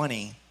 until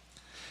 20,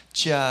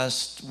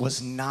 just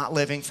was not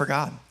living for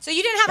God. So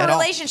you didn't have a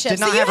relationship. Did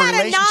not so you have a had a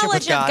relationship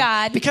knowledge with God, of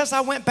God. because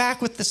I went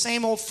back with the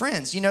same old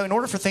friends. In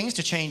order for things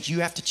to change,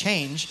 you have to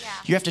change. Yeah.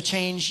 You have to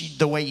change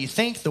the way you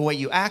think, the way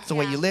you act, the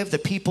way you live, the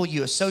people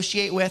you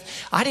associate with.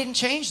 I didn't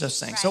change those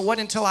things. Right. So it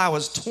wasn't until I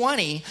was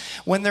 20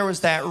 when there was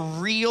that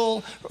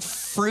real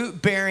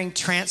fruit-bearing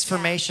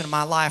transformation in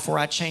my life where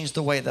I changed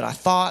the way that I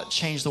thought,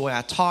 changed the way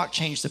I talked,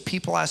 changed the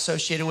people I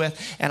associated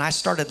with, and I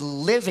started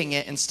living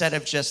it instead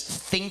of just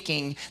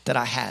thinking that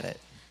I had it.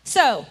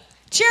 So,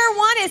 chair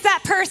 1 is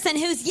that person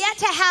who's yet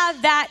to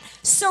have that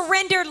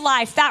surrendered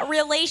life, that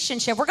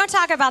relationship. We're going to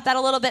talk about that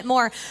a little bit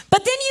more.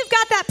 But then you've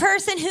got that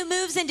person who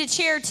moves into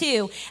chair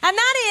 2. And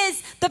that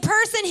is the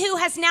person who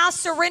has now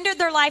surrendered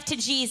their life to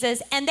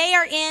Jesus, and they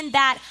are in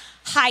that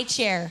high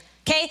chair.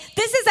 Okay,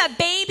 this is a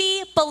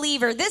baby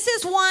believer. This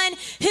is one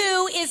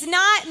who is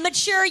not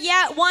mature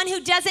yet, one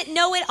who doesn't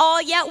know it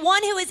all yet,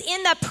 one who is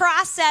in the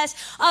process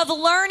of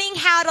learning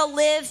how to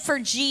live for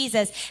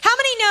Jesus. How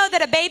many know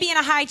that a baby in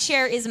a high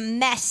chair is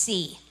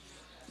messy?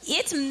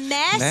 It's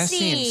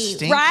messy,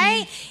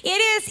 right?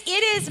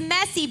 It is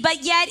messy,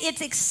 but yet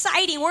it's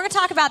exciting. We're going to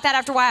talk about that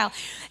after a while.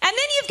 And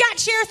then you've got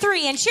chair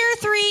 3, and chair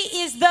 3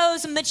 is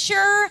those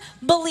mature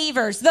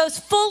believers, those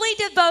fully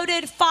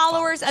devoted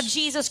followers of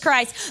Jesus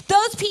Christ,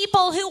 those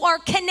people who are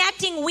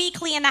connecting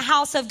weekly in the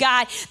house of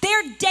God.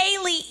 They're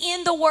daily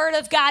in the Word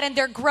of God, and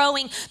they're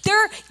growing.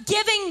 They're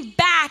giving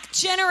back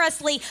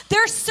generously.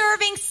 They're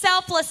serving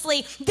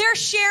selflessly. They're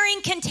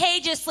sharing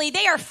contagiously.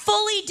 They are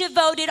fully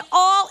devoted,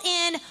 all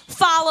in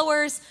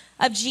followers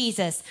of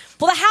Jesus.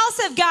 Well, the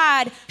house of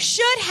God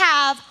should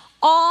have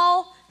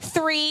all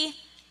 3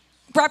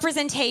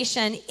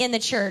 representation in the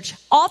church.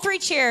 All 3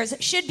 chairs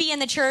should be in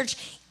the church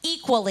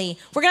equally.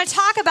 We're going to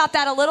talk about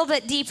that a little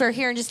bit deeper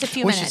here in just a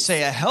few minutes. We should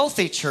say a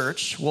healthy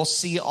church will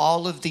see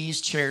all of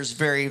these chairs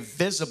very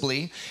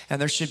visibly,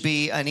 and there should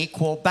be an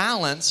equal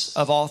balance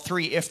of all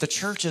 3. If the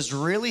church is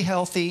really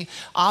healthy,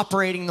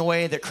 operating the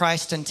way that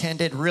Christ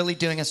intended, really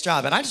doing its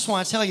job. And I just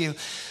want to tell you,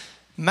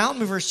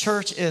 Mountain Movers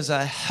Church is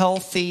a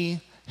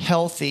healthy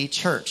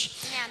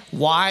church.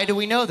 Why do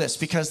we know this?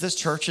 Because this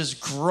church is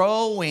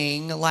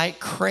growing like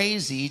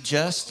crazy.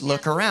 Just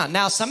look around.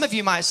 Now, some of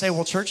you might say,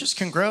 well, churches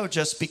can grow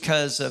just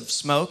because of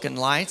smoke and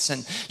lights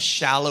and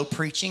shallow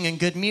preaching and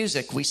good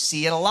music. We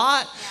see it a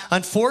lot.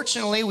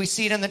 Unfortunately, we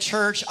see it in the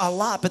church a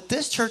lot. But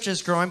this church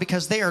is growing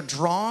because they are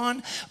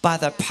drawn by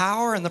the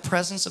power and the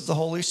presence of the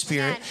Holy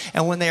Spirit.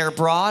 And when they are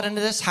brought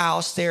into this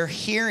house, they're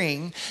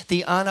hearing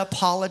the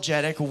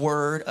unapologetic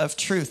word of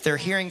truth. They're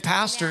hearing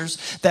pastors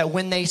that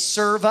when they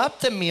serve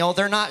up the meal,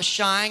 they're not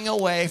shying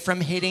away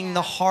from hitting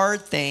the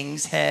hard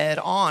things head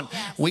on.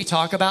 We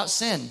talk about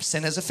sin.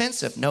 Sin is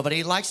offensive.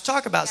 Nobody likes to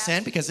talk about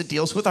sin because it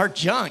deals with our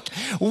junk.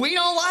 We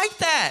don't like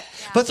that.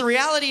 But the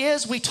reality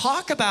is we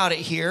talk about it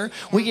here.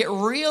 We get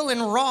real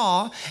and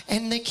raw,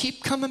 and they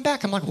keep coming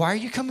back. I'm like, why are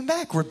you coming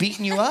back? We're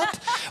beating you up.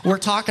 We're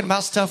talking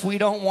about stuff we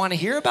don't want to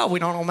hear about. We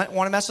don't want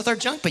to mess with our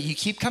junk, but you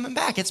keep coming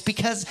back. It's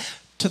because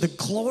to the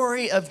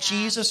glory of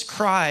Jesus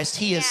Christ,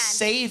 He is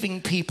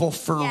saving people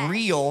for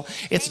real.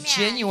 It's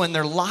genuine.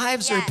 Their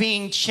lives are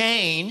being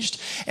changed.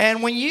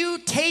 And when you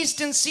taste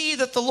and see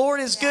that the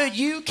Lord is good,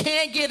 you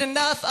can't get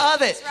enough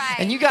of it.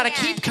 And you got to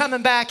keep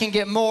coming back and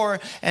get more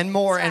and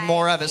more and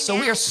more of it. So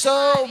we are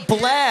so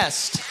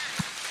blessed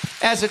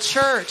as a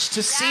church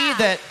to see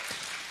that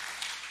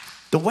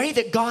the way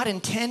that God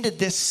intended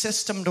this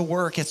system to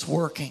work, it's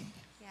working.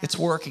 It's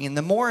working. And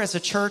the more as a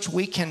church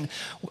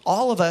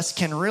all of us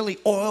can really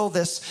oil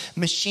this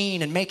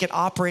machine and make it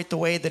operate the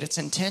way that it's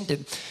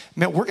intended,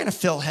 man, we're going to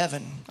fill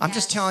heaven. I'm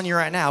just telling you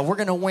right now, we're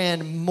going to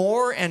win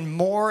more and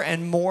more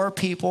and more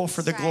people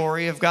for the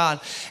glory of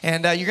God.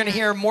 And you're going to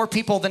hear more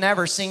people than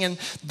ever singing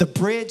the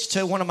bridge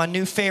to one of my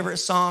new favorite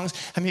songs.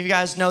 How many of you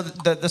guys know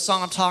the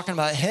song I'm talking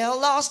about? Hell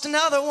lost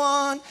another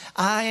one.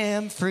 I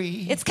am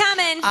free. It's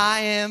coming. I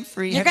am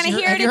free. You're going to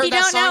hear it if you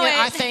don't know it.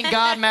 I Thank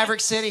God,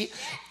 Maverick City.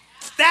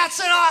 That's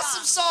an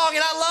awesome song,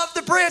 and I love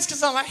the bridge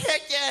because I'm like,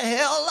 heck yeah,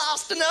 hell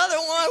lost another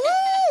one.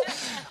 Woo!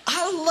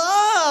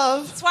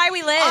 That's why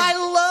we live. I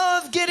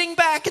love getting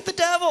back at the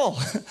devil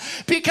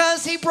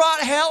because he brought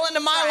hell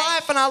into my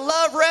life, and I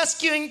love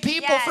rescuing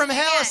people from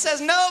hell. It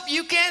says, nope,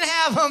 you can't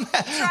have them.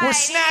 We're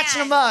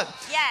snatching them up,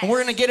 and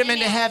we're going to get them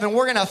into heaven.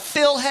 We're going to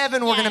fill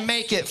heaven. We're going to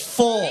make it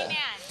full. Amen.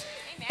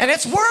 And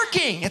it's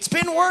working. It's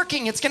been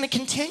working. It's going to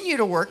continue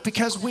to work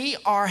because we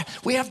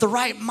have the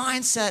right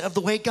mindset of the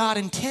way God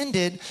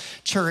intended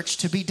church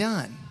to be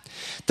done.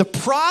 The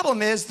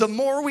problem is the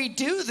more we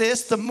do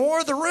this, the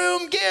more the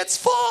room gets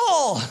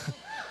full.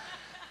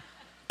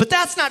 But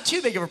that's not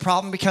too big of a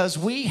problem because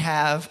we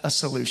have a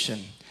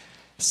solution.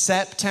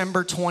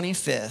 September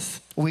 25th,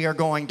 we are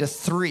going to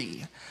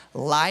 3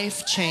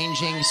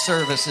 life-changing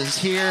services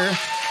here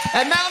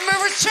at Mountain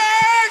Movers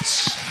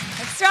Church.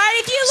 That's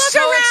right. If you look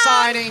so around.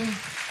 Exciting.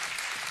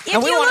 If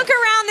you look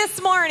around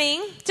this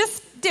morning,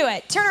 just do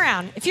it. Turn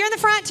around. If you're in the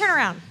front, turn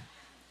around.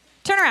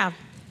 Turn around.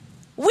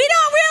 We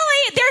don't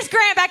really. There's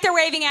Grant back there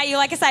waving at you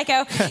like a psycho.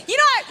 You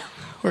know what?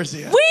 Where's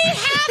he at? We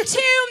have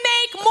to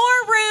make more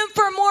room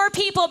for more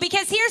people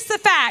because here's the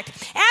fact.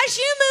 As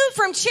you move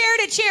from chair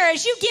to chair,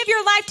 as you give your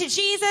life to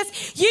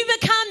Jesus, you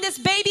become this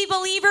baby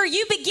believer.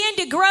 You begin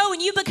to grow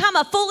and you become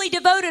a fully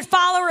devoted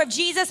follower of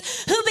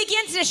Jesus who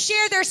begins to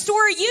share their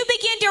story. You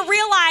begin to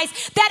realize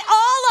that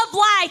all of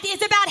life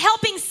is about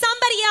helping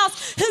somebody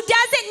else who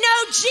doesn't know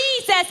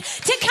Jesus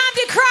to come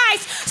to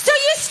Christ. So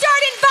you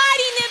start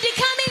inviting them to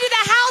come into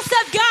the house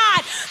of God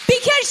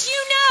because you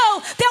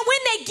know that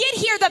when they get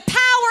here, the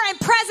power and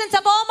presence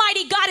of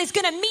Almighty God is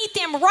going to meet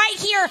them right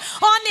here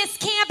on this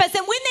campus.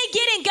 And when they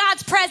get in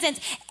God's presence,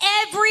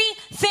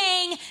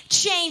 everything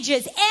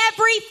changes.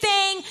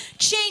 Everything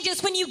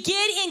changes when you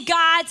get in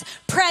God's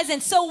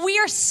presence. So we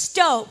are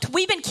stoked.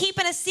 We've been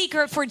keeping a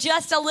secret for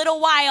just a little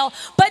while,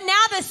 but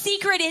now the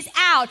secret is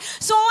out.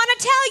 So I want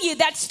to tell you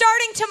that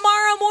starting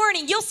tomorrow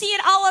morning, you'll see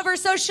it all over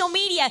social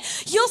media.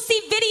 You'll see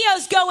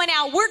videos going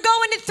out. We're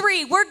going to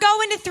 3. We're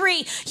going to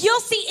 3. You'll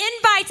see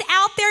invites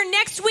out there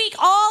next week.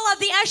 All of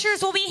the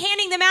ushers will be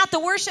handing them out, the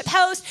worship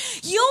host.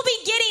 You'll be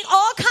getting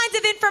all kinds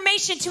of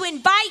information to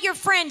invite your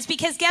friends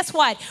because guess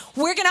what?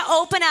 We're going to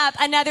open up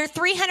another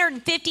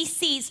 350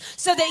 seats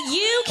so that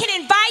you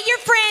can invite your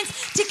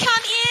friends to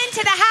come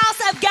into the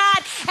house of God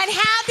and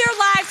have their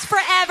lives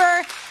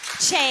forever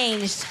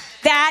changed.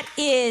 That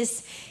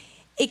is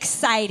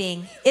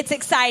exciting. It's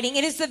exciting.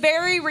 It is the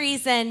very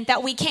reason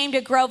that we came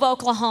to Grove,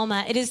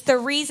 Oklahoma. It is the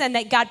reason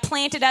that God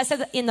planted us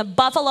in the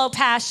buffalo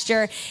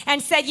pasture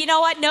and said, you know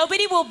what?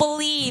 Nobody will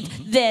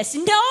believe this.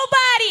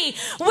 Nobody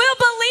will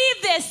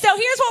believe this. So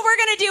here's what we're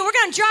going to do. We're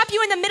going to drop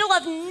you in the middle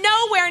of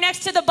nowhere next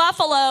to the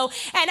buffalo,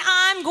 and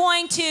I'm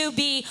going to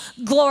be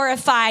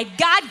glorified.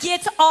 God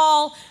gets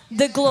all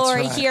the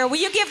glory here. Will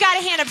you give God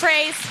a hand of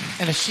praise?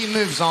 And as she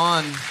moves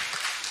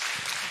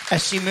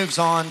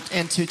on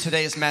into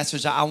today's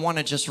message, I want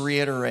to just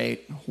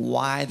reiterate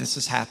why this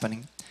is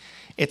happening.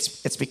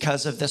 It's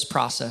because of this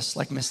process,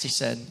 like Misty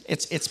said.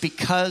 It's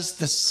because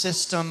the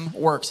system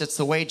works. It's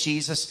the way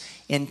Jesus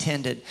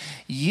intended.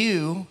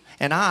 You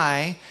and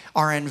I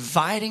are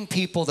inviting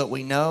people that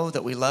we know,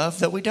 that we love,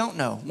 that we don't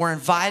know. We're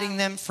inviting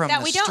them from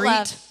the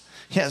street.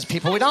 Yes,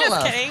 people we don't Just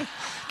love. kidding.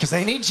 Because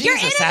they need Your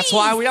Jesus. That's enemies.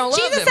 why we don't love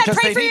Jesus them. said, Because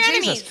 "Pray they for need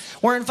your Jesus. enemies."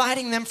 We're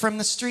inviting them from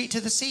the street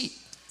to the seat.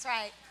 That's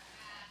right.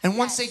 And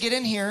once they get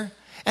in here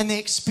and they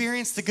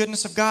experience the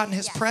goodness of God and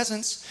His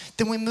presence,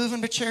 then we move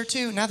them to chair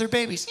 2. Now they're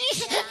babies.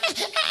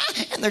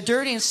 And they're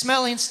dirty and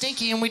smelly and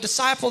stinky, and we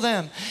disciple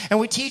them. And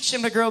we teach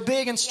them to grow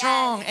big and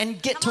strong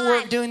and get to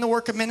work doing the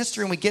work of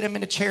ministry, and we get them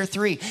into chair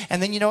 3.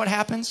 And then you know what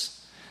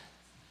happens?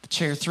 The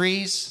chair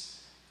 3s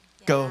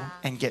go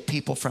and get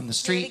people from the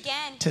street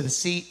to the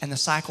seat, and the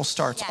cycle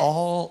starts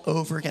all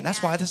over again.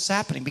 That's why this is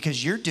happening,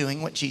 because you're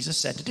doing what Jesus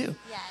said to do.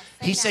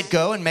 He said,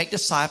 go and make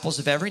disciples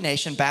of every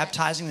nation,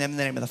 baptizing them in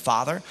the name of the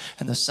Father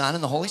and the Son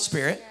and the Holy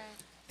Spirit,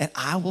 and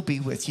I will be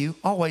with you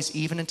always,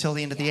 even until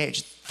the end of the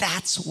age.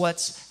 That's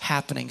what's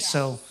happening.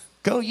 So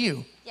go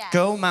you.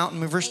 Go Mountain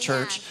Movers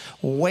Church.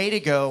 Way to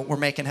go. We're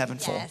making heaven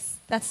full.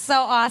 That's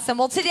so awesome.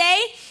 Well,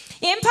 today,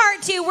 in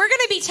part 2, we're going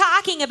to be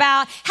talking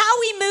about how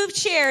we move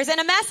chairs and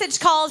a message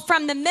called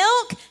From the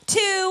Milk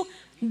to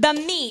the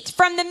Meat.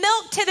 From the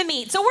milk to the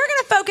meat. So we're going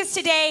to focus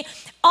today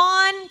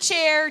on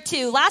chair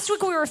 2. Last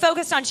week we were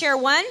focused on chair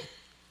 1.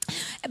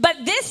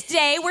 But this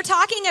day we're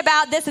talking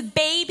about this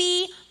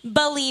baby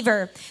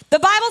believer. The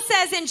Bible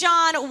says in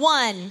John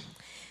 1,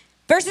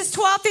 verses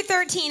 12 through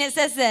 13, it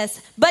says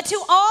this: "But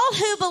to all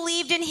who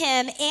believed in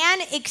him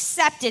and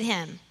accepted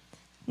him,"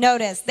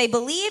 notice, they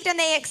believed and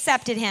they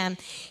accepted him,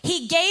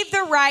 "he gave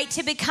the right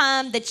to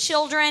become the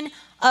children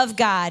of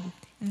God."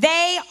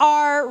 They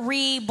are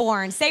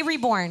reborn. Say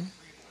reborn.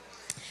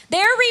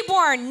 They're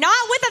reborn,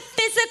 not with a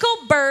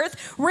physical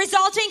birth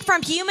resulting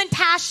from human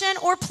passion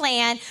or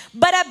plan,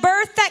 but a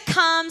birth that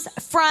comes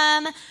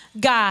from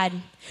God.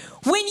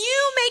 When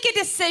you make a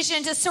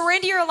decision to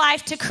surrender your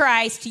life to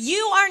Christ,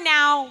 you are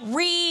now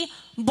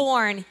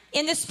reborn.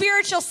 In the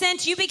spiritual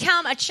sense, you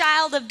become a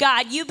child of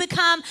God. You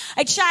become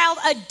a child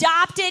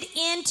adopted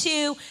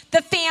into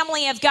the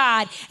family of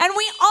God. And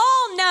we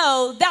all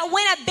know that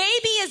when a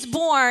baby is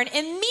born,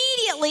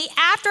 immediately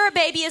after a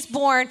baby is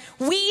born,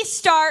 we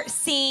start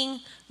seeing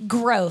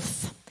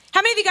growth.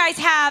 How many of you guys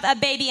have a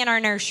baby in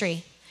our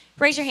nursery?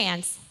 Raise your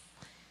hands.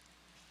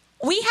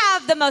 We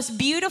have the most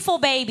beautiful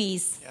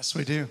babies. Yes,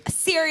 we do.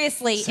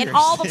 Seriously, in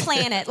all the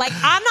planet. Like,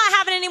 I'm not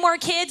having any more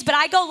kids, but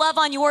I go love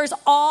on yours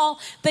all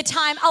the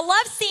time. I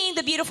love seeing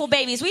the beautiful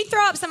babies. We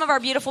throw up some of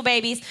our beautiful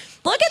babies.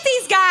 Look at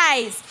these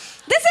guys.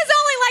 This is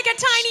only like a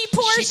tiny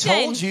portion. She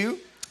told you.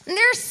 And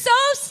they're so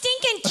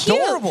stinking cute.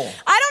 Adorable.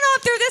 I don't know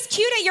if they're this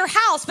cute at your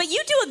house, but you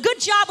do a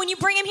good job when you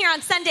bring them here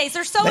on Sundays.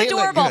 They're so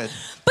adorable. Look good.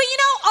 But you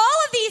know,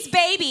 all of these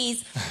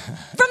babies,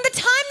 from the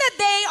time that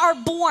they are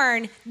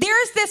born,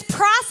 there's this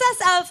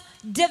process of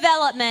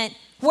development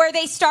where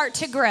they start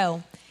to grow.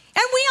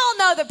 And we all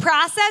know the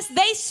process.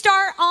 They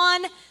start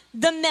on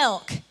the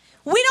milk.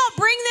 We don't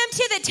bring them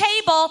to the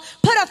table,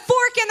 put a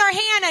fork in their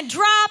hand, and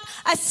drop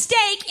a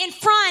steak in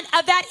front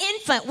of that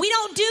infant. We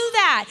don't do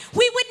that.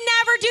 We would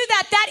never do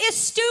that. That is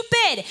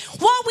stupid.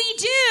 What we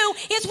do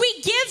is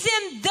we give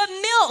them the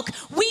milk.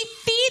 We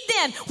feed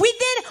them. We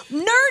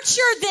then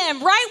nurture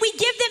them, right? We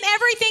give them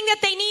everything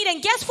that they need.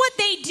 And guess what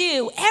they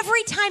do?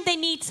 Every time they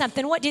need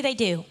something, what do? They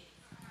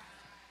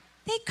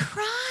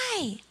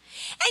cry.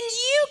 And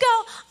you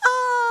go,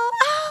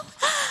 oh,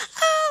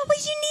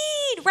 what you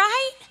need,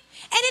 right?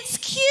 And it's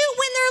cute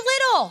when they're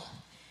little.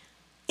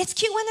 It's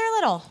cute when they're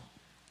little.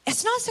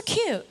 It's not so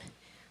cute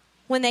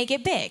when they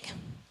get big.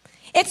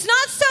 It's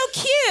not so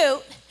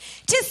cute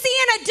to see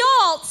an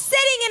adult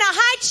sitting in a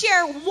high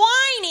chair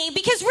whining,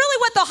 because really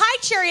what the high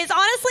chair is,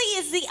 honestly,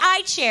 is the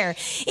eye chair.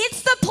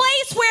 It's the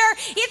place where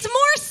it's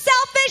more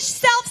selfish,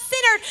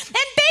 self-centered,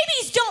 and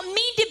babies don't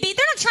mean to be,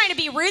 they're not trying to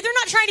be rude, they're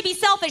not trying to be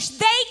selfish.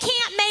 They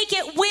can't make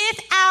it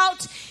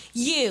without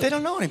you. They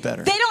don't know any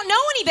better. They don't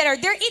know any better.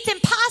 It's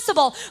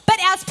impossible. But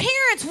as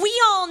parents, we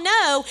all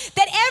know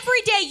that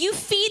every day you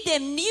feed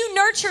them, you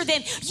nurture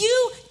them,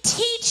 you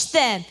teach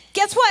them.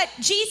 Guess what?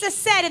 Jesus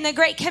said in the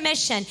Great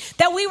Commission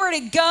that we were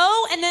to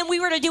go and then we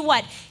were to do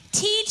what?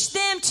 Teach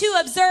them to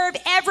observe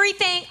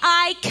everything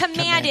I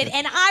commanded.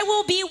 And I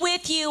will be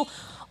with you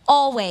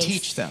always.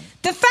 Teach them.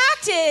 The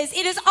fact is,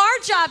 it is our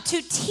job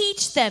to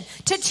teach them,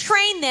 to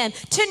train them,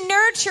 to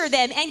nurture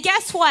them. And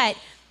guess what?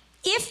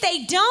 If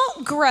they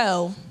don't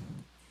grow,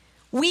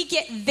 we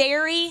get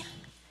very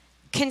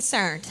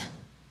concerned.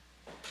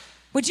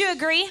 Would you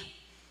agree?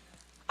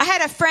 I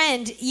had a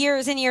friend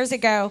years and years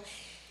ago,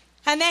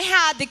 and they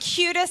had the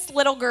cutest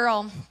little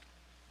girl.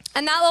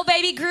 And that little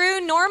baby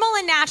grew normal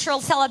and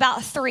natural till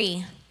about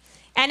 3.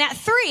 And at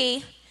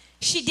 3,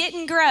 she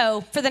didn't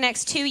grow for the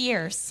next 2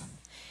 years.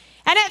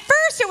 And at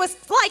first it was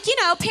like,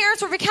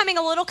 parents were becoming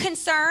a little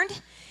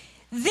concerned.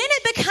 Then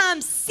it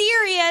becomes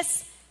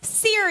serious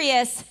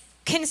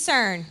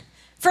concern.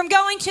 From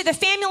going to the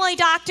family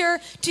doctor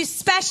to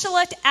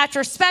specialist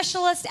after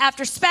specialist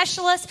after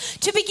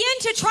specialist to begin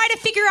to try to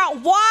figure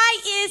out, why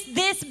is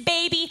this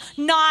baby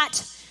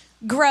not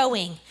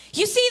growing?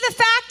 You see, the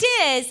fact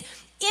is,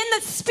 in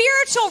the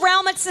spiritual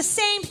realm, it's the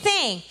same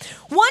thing.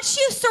 Once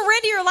you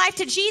surrender your life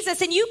to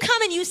Jesus and you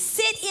come and you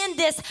sit in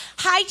this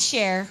high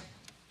chair,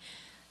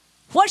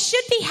 what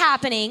should be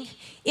happening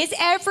is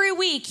every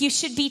week you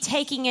should be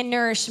taking in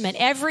nourishment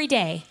every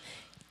day,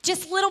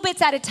 just little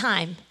bits at a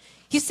time.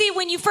 You see,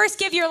 when you first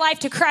give your life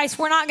to Christ,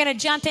 we're not going to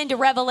jump into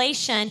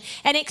Revelation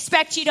and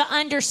expect you to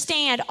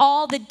understand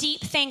all the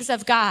deep things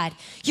of God.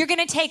 You're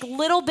going to take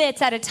little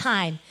bits at a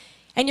time,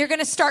 and you're going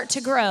to start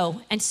to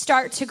grow and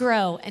start to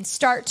grow and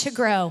start to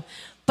grow.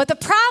 But the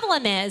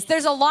problem is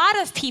there's a lot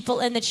of people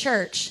in the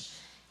church,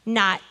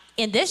 not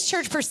in this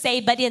church per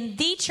se, but in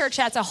the church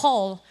as a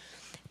whole,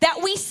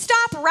 that we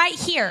stop right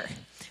here.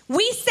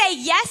 We say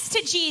yes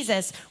to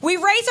Jesus. We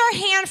raise our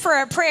hand for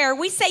a prayer.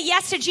 We say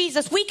yes to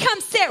Jesus. We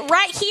come sit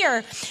right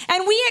here,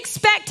 and we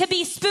expect to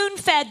be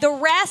spoon-fed the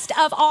rest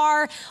of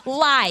our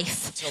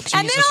life.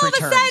 And then all of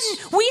a sudden,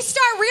 we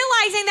start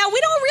realizing that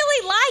we don't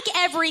really like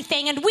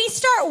everything, and we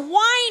start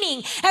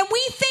whining, and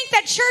we think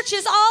that church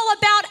is all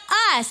about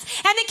us,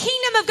 and the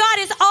kingdom of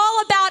God is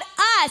all about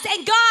us.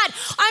 And God,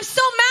 I'm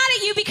so mad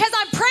at you because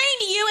I'm praying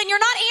to you, and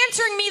you're not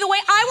answering me the way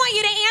I want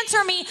you to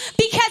answer me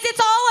because it's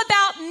all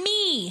about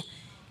me.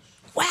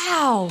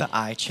 Wow. The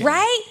I chain.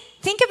 Right?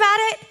 Think about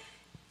it.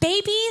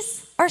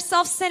 Babies are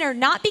self-centered,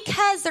 not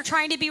because they're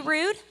trying to be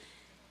rude.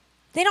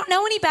 They don't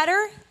know any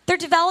better. They're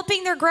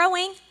developing, they're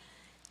growing.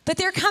 But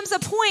there comes a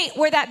point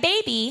where that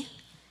baby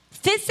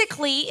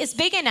physically is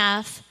big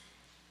enough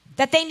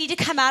that they need to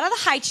come out of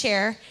the high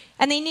chair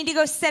and they need to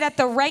go sit at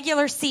the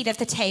regular seat at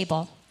the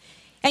table.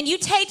 And you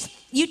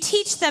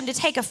teach them to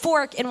take a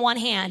fork in one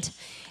hand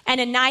and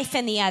a knife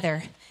in the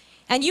other.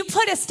 And you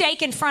put a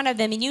steak in front of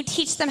them and you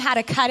teach them how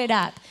to cut it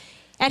up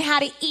and how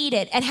to eat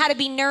it and how to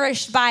be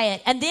nourished by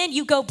it. And then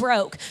you go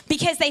broke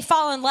because they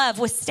fall in love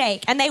with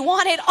steak and they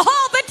want it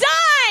all the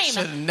time.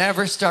 Should have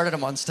never started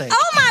them on steak.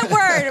 Oh my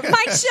word,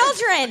 my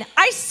children,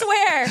 I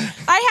swear.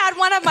 I had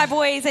one of my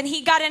boys and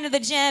he got into the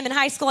gym in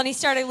high school and he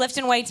started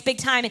lifting weights big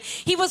time. And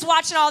he was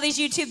watching all these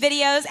YouTube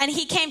videos and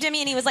he came to me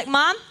and he was like,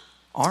 Mom,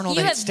 Arnold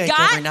ate steak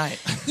every night.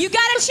 You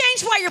got to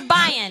change what you're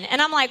buying. And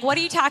I'm like, what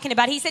are you talking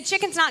about? He said,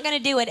 chicken's not going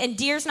to do it and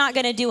deer's not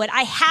going to do it.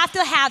 I have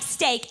to have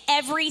steak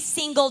every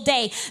single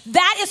day.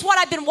 That is what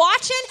I've been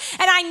watching,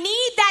 and I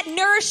need that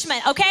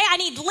nourishment, okay? I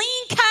need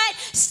lean cut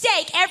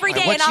steak every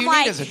day. What and I'm you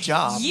like, need is a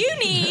job. You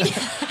need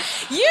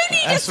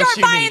to start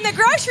buying the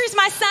groceries,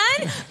 my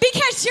son,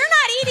 because you're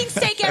not eating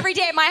steak every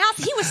day at my house.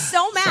 He was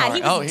so mad.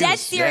 Sorry. He was dead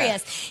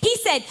serious. Yeah. He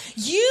said,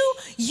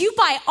 you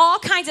buy all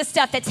kinds of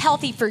stuff that's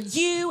healthy for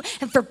you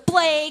and for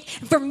Blake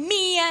and for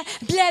Mia,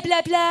 blah,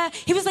 blah, blah.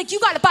 He was like, you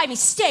got to buy me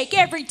steak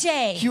every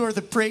day. You are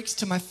the brakes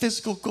to my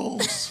physical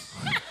goals.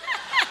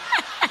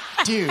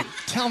 Dude,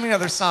 tell me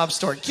another sob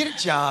story. Get a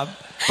job.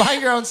 Buy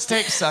your own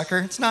steak, sucker.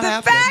 It's not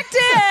happening. The fact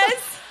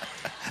is,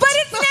 but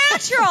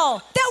it's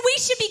natural that we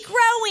should be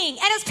growing.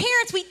 And as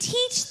parents, we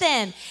teach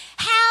them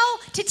how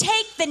to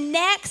take the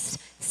next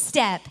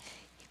step.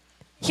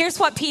 Here's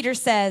what Peter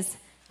says.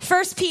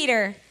 1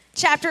 Peter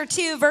chapter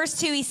 2, verse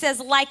 2, he says,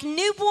 like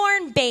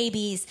newborn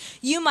babies,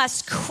 you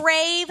must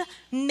crave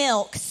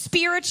milk,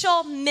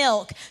 spiritual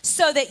milk,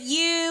 so that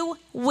you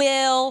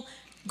will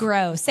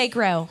grow. Say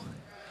grow.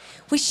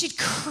 We should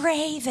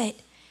crave it.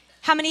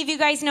 How many of you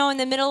guys know in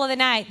the middle of the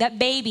night that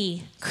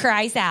baby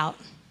cries out?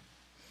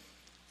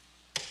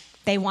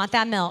 They want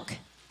that milk.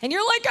 And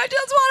you're like, I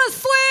just want to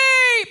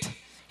sleep.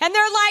 And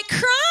they're like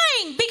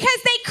crying because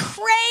they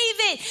crave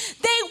it.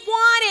 They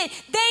want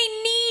it. They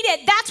need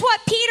it. That's what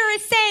Peter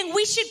is saying.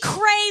 We should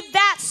crave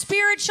that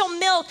spiritual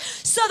milk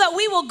so that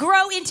we will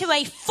grow into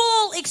a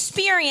full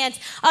experience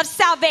of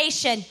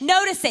salvation.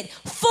 Notice it.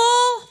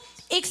 Full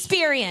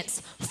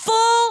experience.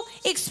 Full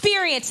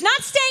experience.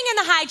 Not staying in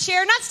the high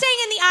chair, not staying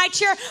in the eye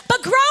chair,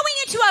 but growing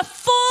into a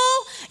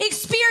full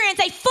experience,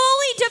 a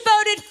fully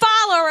devoted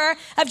follower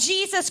of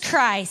Jesus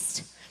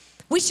Christ.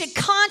 We should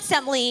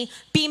constantly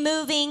be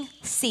moving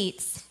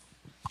seats.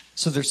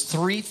 So there's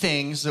 3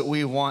 things that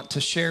we want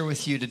to share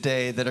with you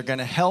today that are going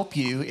to help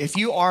you, if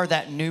you are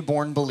that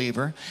newborn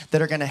believer,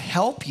 that are going to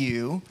help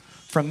you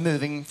from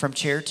moving from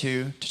chair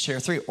 2 to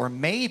chair 3. Or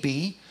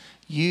maybe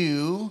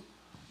you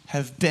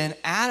have been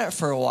at it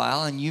for a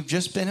while and you've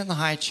just been in the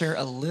high chair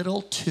a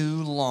little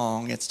too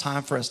long. It's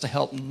time for us to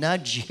help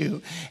nudge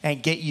you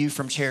and get you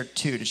from chair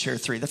 2 to chair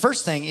 3. The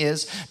first thing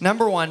is,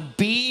 number 1,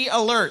 be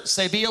alert.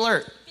 Say be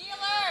alert.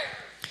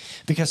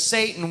 Because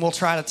Satan will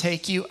try to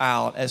take you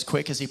out as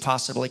quick as he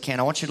possibly can.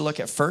 I want you to look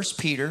at 1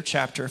 Peter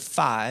chapter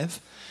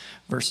 5,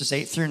 verses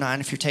 8 through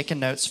 9. If you're taking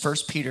notes, 1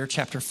 Peter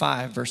chapter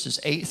 5,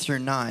 verses 8 through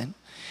 9.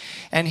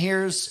 And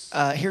here's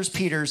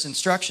Peter's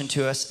instruction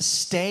to us.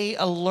 Stay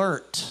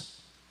alert.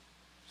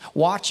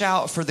 Watch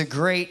out for the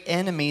great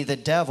enemy, the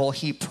devil.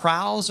 He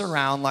prowls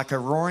around like a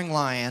roaring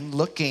lion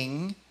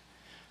looking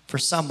for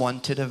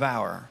someone to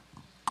devour.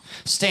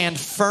 Stand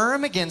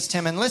firm against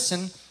him and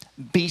listen,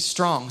 be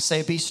strong.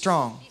 Say be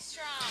strong.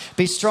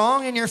 Be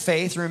strong in your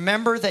faith.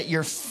 Remember that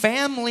your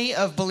family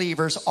of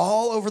believers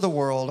all over the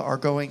world are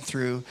going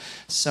through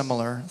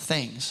similar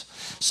things.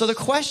 So the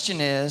question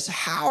is,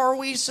 how are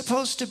we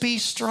supposed to be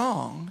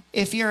strong?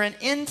 If you're an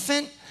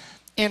infant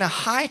in a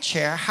high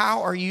chair,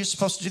 how are you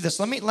supposed to do this?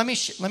 Let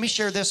me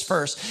share this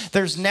first.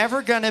 There's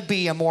never going to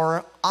be a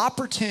more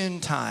opportune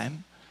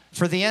time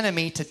for the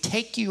enemy to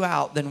take you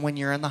out than when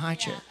you're in the high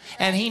chair.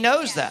 And he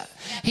knows that.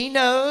 He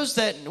knows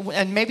that,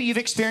 and maybe you've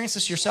experienced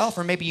this yourself,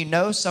 or maybe you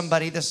know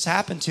somebody this has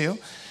happened to.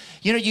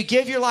 You know, you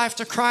give your life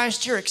to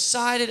Christ, you're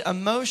excited,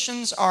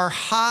 emotions are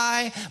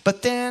high,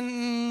 but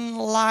then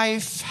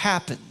life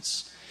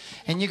happens.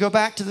 And you go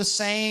back to the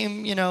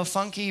same,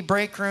 funky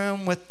break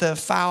room with the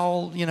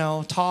foul,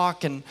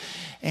 talk,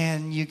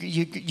 and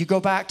you go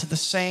back to the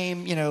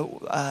same,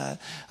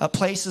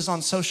 places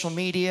on social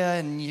media,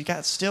 and you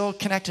got still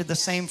connected to the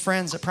same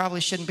friends that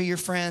probably shouldn't be your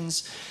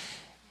friends,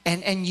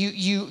 and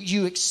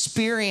you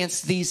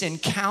experience these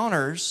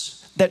encounters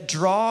that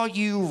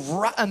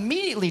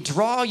immediately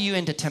draw you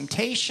into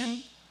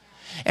temptation,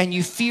 and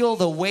you feel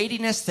the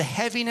weightiness, the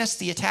heaviness,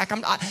 the attack.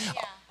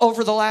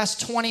 Over the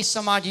last 20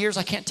 some odd years,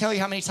 I can't tell you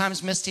how many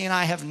times Misty and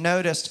I have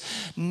noticed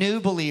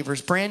new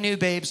believers, brand new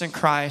babes in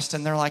Christ,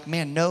 and they're like,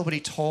 man, nobody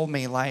told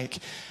me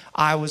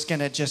I was going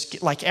to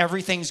just,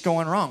 everything's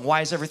going wrong.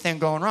 Why is everything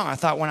going wrong? I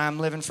thought when I'm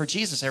living for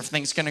Jesus,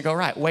 everything's going to go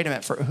right. Wait a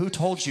minute, who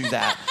told you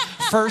that?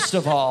 First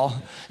of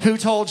all, who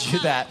told you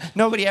that?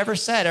 Nobody ever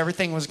said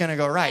everything was going to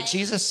go right.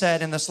 Jesus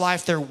said in this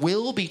life, there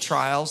will be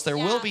trials, there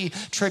will be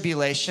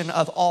tribulation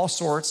of all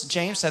sorts.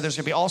 James said there's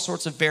going to be all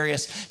sorts of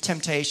various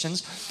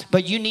temptations,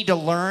 but you need to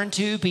learn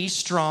to be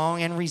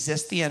strong and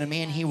resist the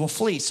enemy, and he will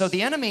flee. So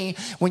the enemy,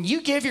 when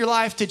you give your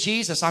life to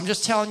Jesus, I'm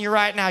just telling you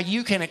right now,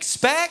 you can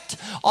expect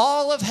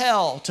all of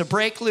hell to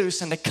break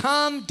loose and to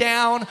come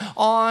down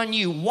on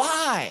you.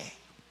 Why?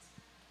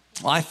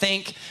 Well, I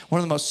think one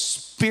of the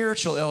most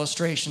spiritual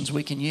illustrations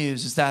we can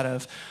use is that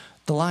of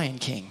the Lion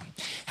King.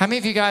 How many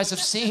of you guys have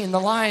seen the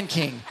Lion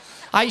King?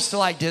 I used to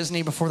like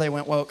Disney before they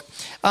went woke.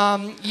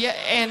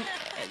 And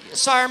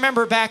so I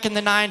remember back in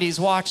the 90s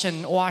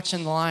watching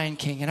the Lion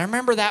King, and I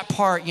remember that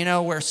part,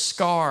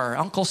 where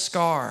Uncle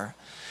Scar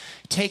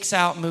takes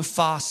out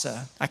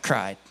Mufasa. I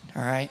cried,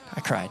 all right?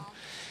 I cried.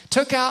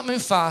 Took out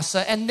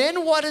Mufasa, and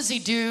then what does he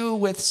do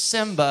with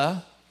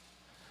Simba?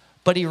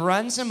 But he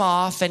runs him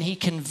off, and he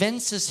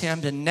convinces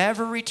him to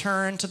never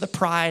return to the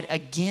pride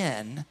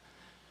again.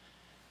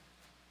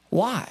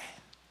 Why?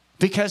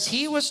 Because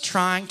he was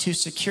trying to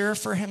secure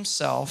for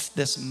himself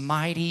this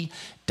mighty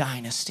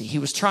dynasty. He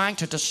was trying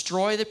to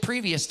destroy the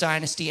previous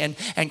dynasty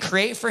and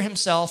create for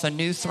himself a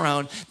new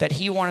throne that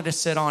he wanted to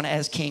sit on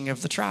as king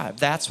of the tribe.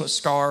 That's what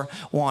Scar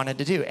wanted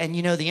to do. And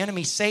the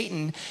enemy,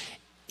 Satan,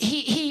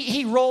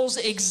 he rolls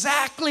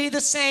exactly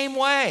the same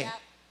way. Yep.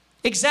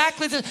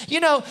 Exactly.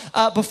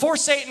 Before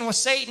Satan was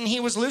Satan, he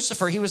was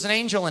Lucifer. He was an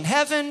angel in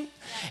heaven,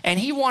 and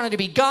he wanted to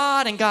be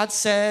God, and God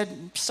said,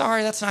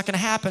 sorry, that's not going to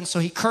happen. So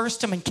he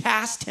cursed him and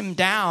cast him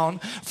down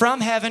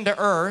from heaven to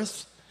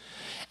earth.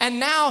 And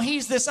now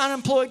he's this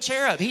unemployed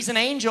cherub. He's an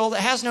angel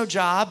that has no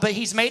job, but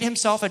he's made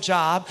himself a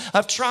job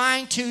of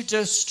trying to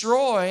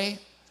destroy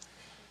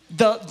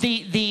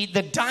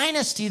the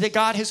dynasty that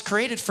God has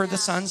created for the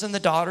sons and the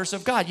daughters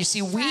of God. You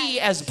see,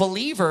 we as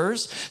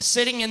believers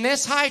sitting in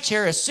this high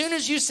chair, as soon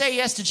as you say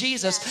yes to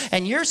Jesus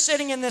and you're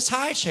sitting in this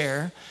high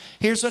chair,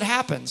 here's what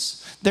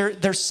happens.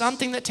 There's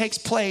something that takes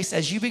place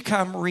as you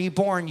become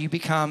reborn. You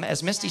become,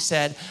 as Misty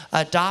said,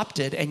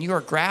 adopted, and you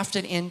are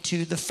grafted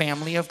into the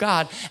family of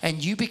God,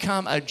 and you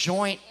become a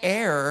joint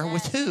heir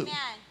with who? Amen.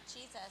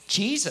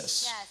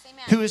 Jesus. Yes,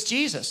 amen. Who is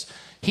Jesus?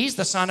 He's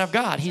the Son of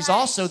God. He's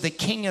also the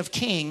King of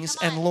Kings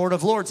and Lord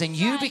of Lords. And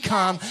you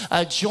become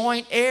a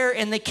joint heir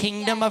in the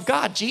kingdom of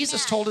God.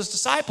 Jesus told his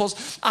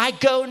disciples, I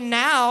go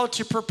now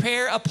to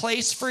prepare a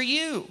place for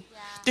you.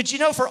 Did you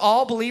know for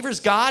all believers,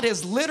 God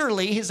is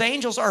literally, his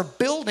angels are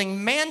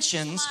building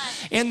mansions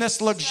in this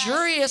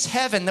luxurious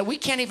heaven that we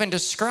can't even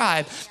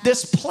describe.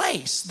 This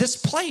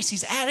place,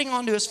 he's adding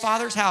on to his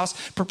Father's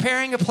house,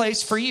 preparing a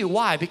place for you.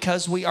 Why?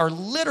 Because we are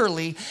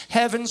literally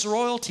heaven's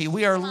royalty.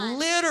 We are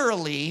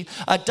literally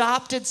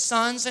adopted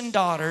sons and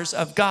daughters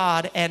of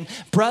God and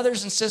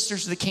brothers and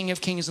sisters of the King of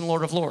Kings and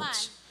Lord of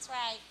Lords.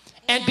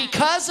 And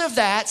because of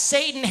that,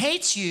 Satan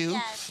hates you.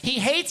 Yes. He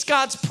hates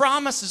God's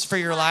promises for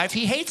your life.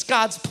 He hates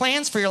God's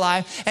plans for your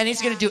life. And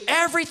he's going to do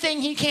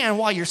everything he can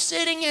while you're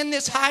sitting in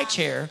this high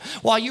chair,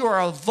 while you are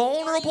a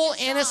vulnerable,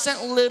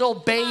 innocent little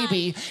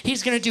baby.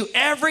 He's going to do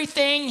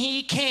everything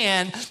he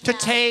can to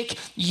take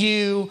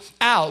you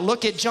out.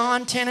 Look at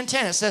John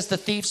 10:10. It says the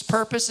thief's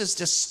purpose is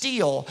to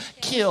steal,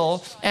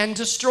 kill, and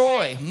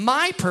destroy.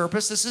 My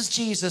purpose, this is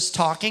Jesus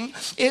talking,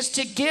 is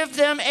to give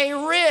them a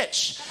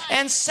rich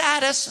and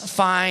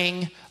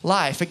satisfying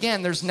life.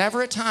 Again, there's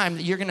never a time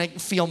that you're going to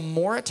feel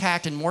more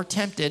attacked and more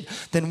tempted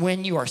than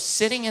when you are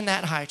sitting in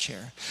that high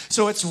chair.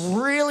 So it's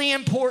really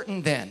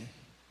important then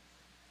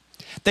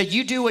that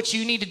you do what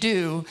you need to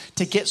do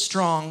to get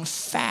strong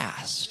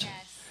fast. Yes.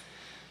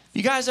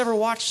 You guys ever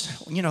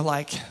watched,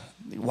 like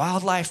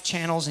wildlife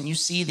channels, and you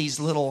see the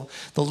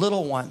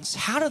little ones?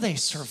 How do they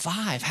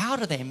survive? How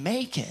do they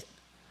make it?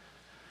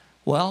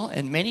 Well,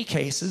 in many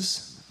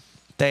cases,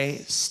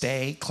 they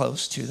stay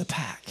close to the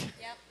pack. Yep.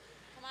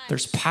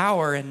 There's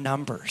power in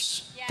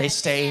numbers. Yes, they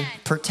stay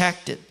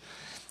protected.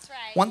 That's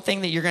right. One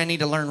thing that you're going to need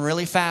to learn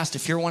really fast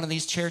if you're one of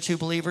these chair 2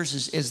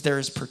 believers is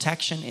there's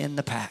protection in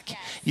the pack. Yes.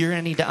 You're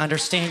going to need to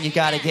understand you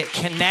got to get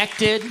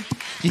connected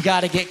You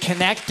got to get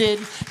connected.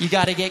 You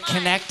got to get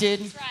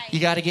connected. You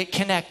got to get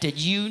connected.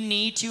 You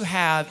need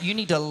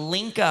to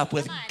link up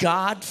with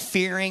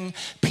God-fearing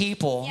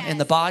people in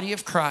the body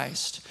of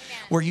Christ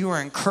where you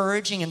are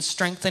encouraging and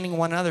strengthening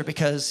one another,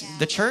 because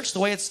the church, the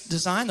way it's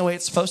designed, the way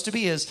it's supposed to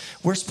be is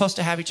we're supposed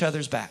to have each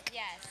other's back.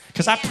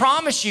 Because I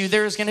promise you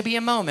there is going to be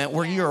a moment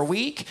where you are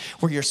weak,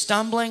 where you're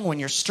stumbling, when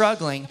you're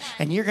struggling,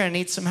 and you're going to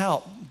need some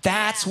help.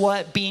 That's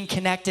what being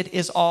connected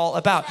is all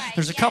about.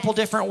 There's a couple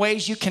different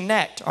ways you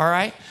connect, all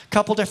right? A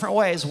couple different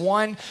ways.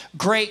 One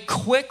great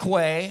quick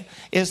way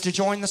is to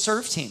join the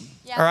serve team.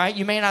 All right,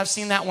 you may not have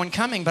seen that one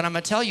coming, but I'm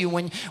going to tell you,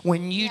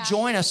 when you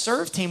join a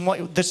serve team,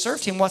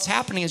 what's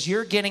happening is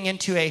you're getting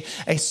into a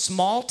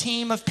small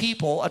team of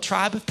people, a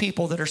tribe of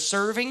people that are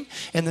serving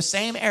in the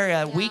same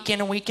area week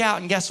in and week out.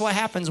 And guess what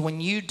happens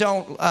when you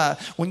don't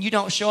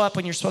show up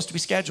when you're supposed to be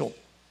scheduled?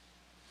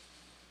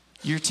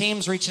 Your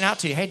team's reaching out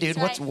to you. Hey, dude,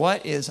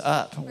 what is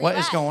up? What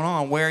is going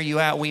on? Where are you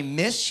at? We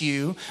miss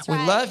you. We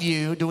love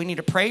you. Do we need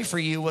to pray for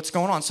you? What's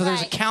going on? So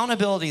there's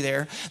accountability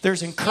there.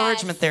 There's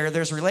encouragement there.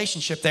 There's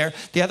relationship there.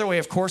 The other way,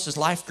 of course, is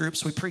life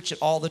groups. We preach it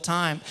all the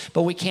time,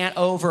 but we can't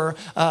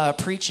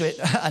preach it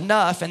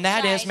enough. And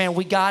that is, man,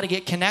 we got to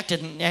get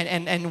connected.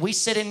 And we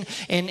sit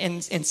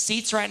in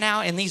seats right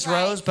now in these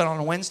rows, but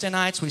on Wednesday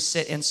nights, we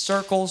sit in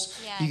circles.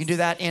 You can do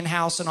that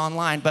in-house and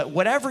online. But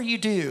whatever you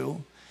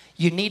do,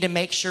 you need to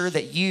make sure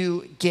that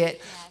you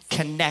get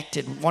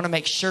connected. Want to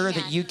make sure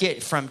that you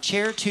get from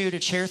chair 2 to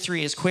chair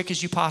 3 as quick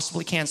as you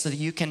possibly can, so that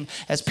you can,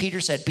 as Peter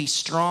said, be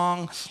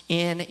strong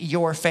in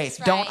your faith.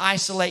 Don't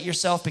isolate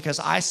yourself, because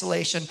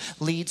isolation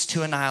leads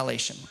to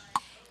annihilation.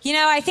 You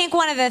know, I think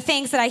one of the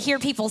things that I hear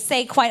people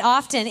say quite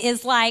often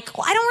is like,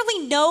 well, I don't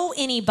really know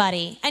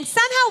anybody. And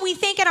somehow we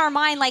think in our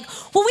mind like,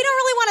 well, we don't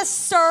really want to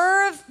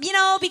serve,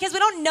 because we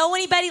don't know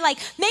anybody. Like,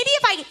 maybe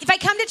if I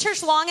come to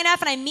church long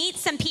enough and I meet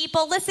some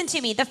people, listen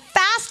to me, the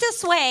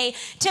fastest way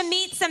to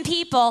meet some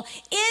people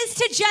is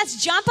to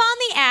just jump on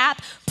the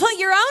app, put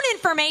your own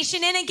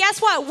information in, and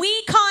guess what?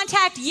 We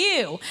contact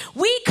you.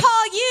 We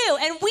call you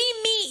and we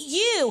meet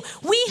you.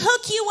 We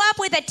hook you up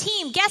with a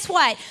team. Guess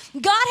what?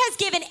 God has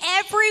given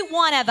every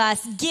one of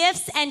us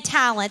gifts and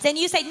talents. And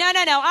you say, no,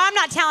 I'm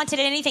not talented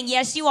at anything.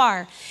 Yes, you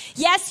are.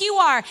 Yes, you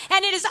are.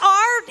 And it is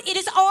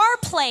our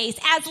place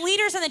as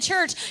leaders in the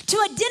church to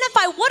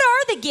identify, what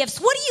are the gifts?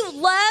 What do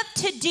you love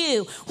to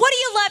do? What do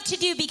you love to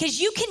do? Because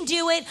you can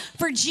do it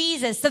for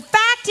Jesus. The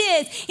fact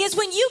is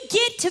when you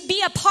get to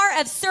be a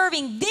part of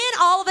serving, then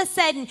all of a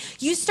sudden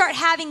you start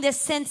having this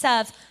sense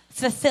of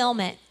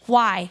fulfillment.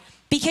 Why?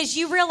 Because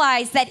you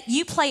realize that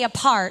you play a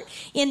part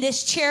in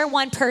this chair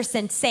 1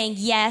 person saying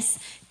yes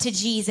to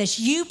Jesus.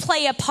 You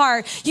play a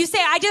part. You say,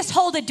 I just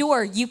hold a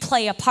door. You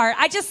play a part.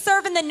 I just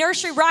serve in the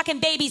nursery rocking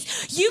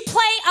babies. You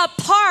play a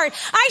part.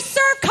 I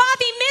serve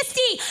coffee,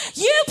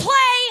 Misty. You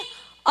play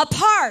a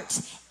part.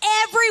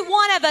 Every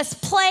one of us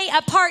play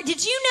a part.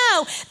 Did you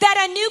know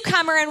that a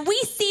newcomer, and we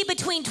see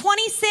between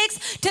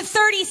 26 to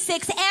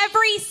 36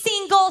 every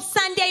single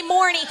Sunday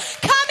morning,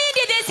 come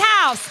into this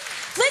house.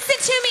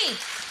 Listen to me.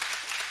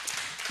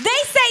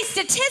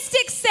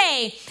 Statistics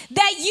say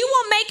that you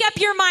will make up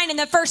your mind in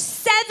the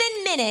first 7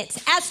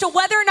 minutes as to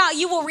whether or not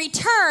you will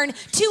return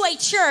to a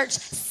church.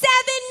 7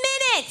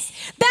 minutes.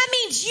 That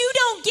means you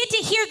don't get to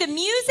hear the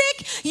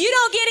music. You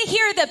don't get to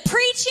hear the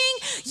preaching.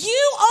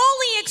 You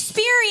only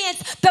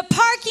experience the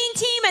parking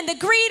team and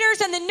the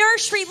greeters and the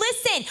nursery.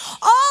 Listen,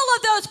 all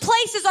of those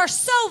places are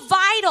so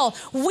vital.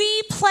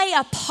 We play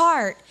a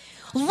part.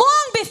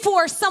 Long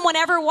before someone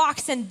ever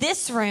walks in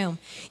this room,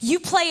 you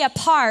play a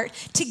part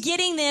to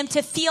getting them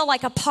to feel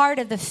like a part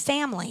of the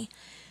family.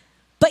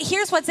 But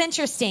here's what's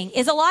interesting,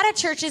 is a lot of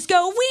churches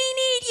go, we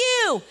need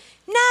you.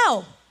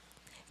 No.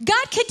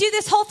 God could do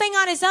this whole thing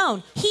on his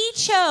own. He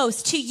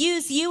chose to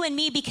use you and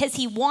me because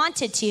he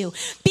wanted to,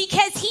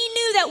 because he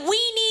knew that we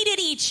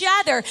needed each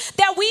other,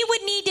 that we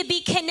would need to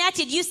be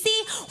connected. You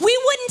see,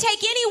 we wouldn't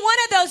take any one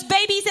of those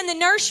babies in the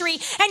nursery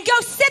and go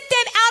sit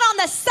them out on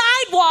the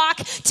sidewalk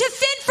to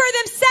fend for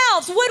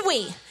themselves, would we?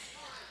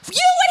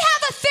 You would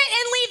have a fit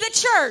and leave the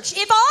church.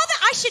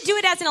 I should do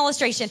it as an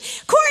illustration.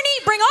 Courtney,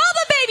 bring all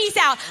the babies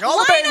out.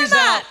 Line them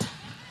up.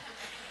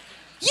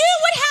 You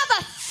would have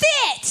a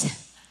fit.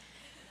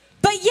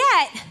 But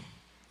yet,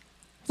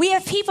 we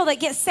have people that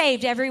get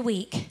saved every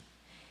week,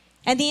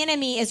 and the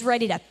enemy is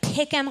ready to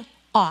pick them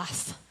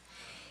off.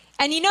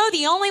 And you know,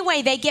 the only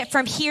way they get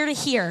from here to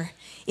here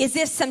is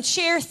if some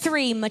chair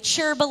 3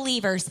 mature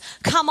believers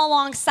come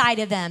alongside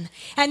of them,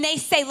 and they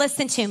say,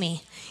 listen to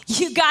me.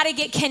 You got to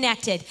get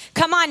connected.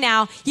 Come on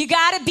now. You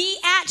got to be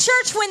at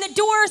church when the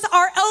doors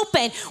are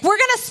open. We're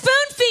going to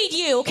spoon feed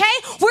you, okay?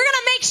 We're going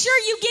to make sure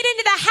you get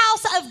into the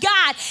house of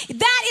God.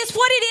 That is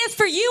what it is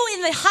for you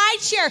in the high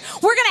chair.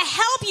 We're going to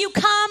help you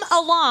come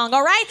along,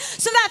 all right?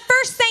 So that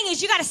first thing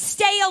is you got to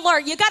stay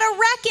alert. You got to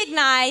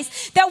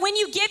recognize that when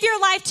you give your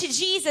life to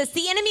Jesus,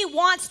 the enemy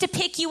wants to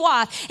pick you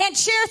off. And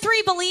chair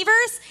 3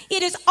 believers,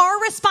 it is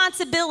our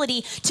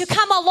responsibility to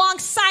come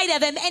alongside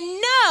of him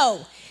and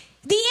know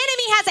The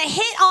enemy has a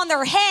hit on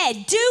their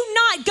head. Do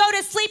not go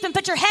to sleep and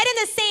put your head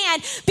in the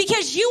sand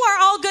because you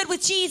are all good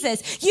with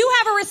Jesus. You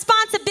have a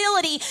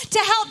responsibility to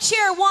help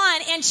chair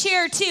 1 and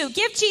chair 2.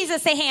 Give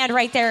Jesus a hand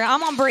right there.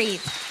 I'm on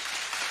breathe.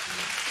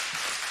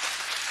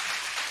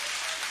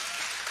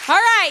 All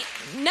right,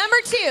 number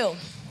 2.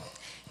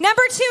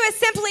 Number 2 is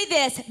simply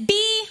this: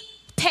 be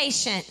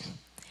patient.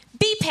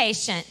 Be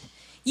patient.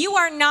 You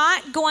are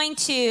not going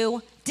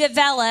to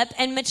develop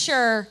and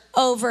mature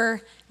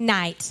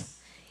overnight.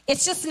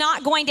 It's just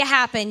not going to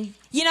happen.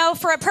 You know,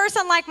 for a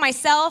person like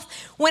myself,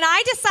 when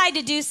I decide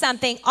to do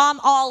something, I'm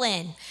all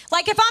in.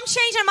 Like if I'm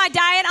changing my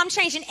diet, I'm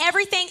changing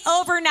everything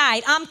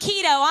overnight. I'm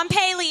keto, I'm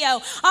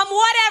paleo, I'm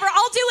whatever.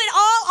 I'll do it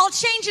all. I'll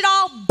change it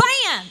all.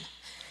 Bam!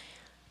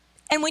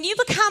 And when you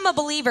become a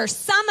believer,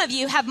 some of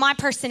you have my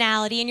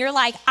personality and you're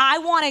like, I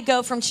want to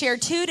go from chair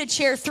 2 to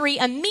chair 3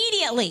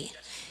 immediately.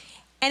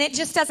 And it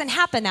just doesn't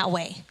happen that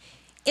way.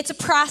 It's a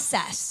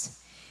process.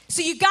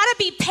 So you got to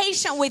be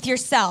patient with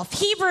yourself.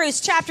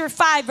 Hebrews chapter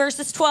 5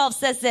 verses 12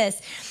 says this: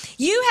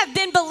 you have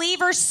been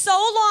believers so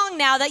long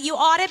now that you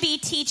ought to be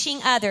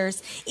teaching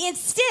others.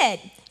 Instead,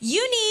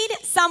 you need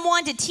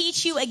someone to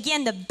teach you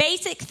again the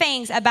basic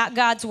things about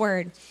God's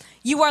word.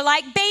 You are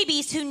like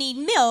babies who need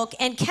milk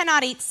and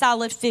cannot eat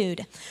solid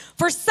food.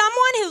 For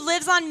someone who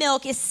lives on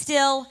milk is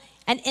still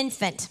an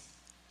infant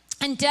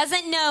and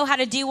doesn't know how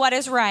to do what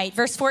is right.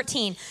 Verse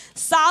 14,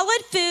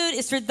 solid food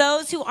is for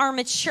those who are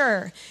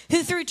mature,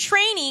 who through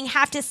training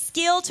have the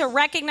skill to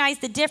recognize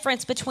the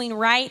difference between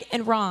right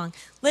and wrong.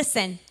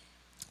 Listen,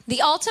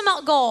 the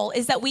ultimate goal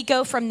is that we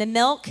go from the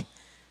milk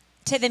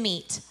to the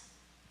meat,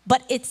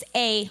 but it's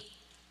a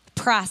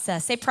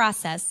process,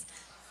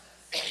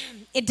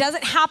 It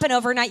doesn't happen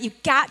overnight.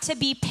 You've got to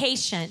be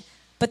patient.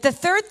 But the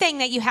third thing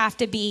that you have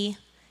to be,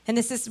 and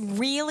this is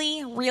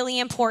really, really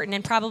important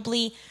and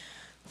probably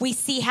we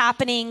see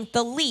happening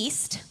the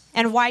least,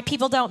 and why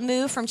people don't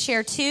move from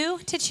chair 2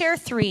 to chair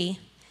 3,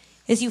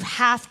 is you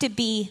have to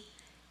be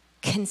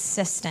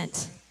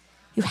consistent.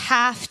 You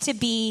have to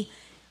be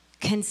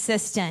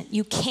consistent.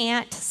 You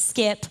can't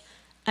skip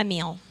a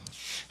meal.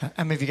 How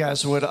many of you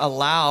guys would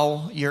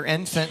allow your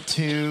infant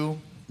to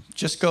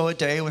just go a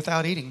day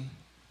without eating?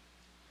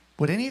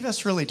 Would any of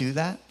us really do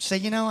that? Say,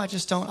 you know,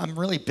 I'm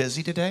really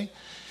busy today.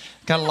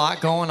 Got a lot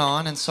going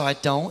on, and so I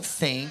don't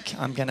think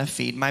I'm going to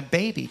feed my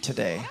baby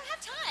today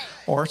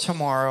or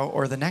tomorrow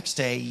or the next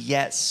day.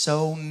 Yet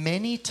so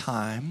many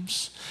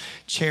times,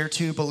 chair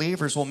 2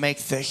 believers will make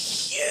the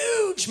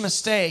huge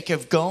mistake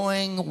of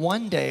going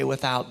one day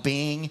without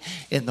being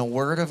in the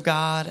Word of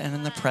God and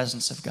in the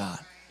presence of God.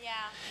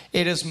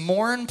 It is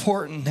more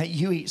important that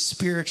you eat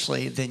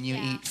spiritually than you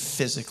eat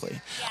physically.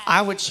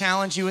 I would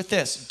challenge you with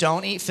this: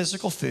 don't eat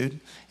physical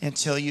food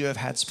until you have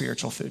had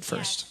spiritual food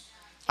first.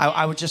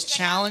 I would just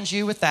challenge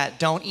you with that.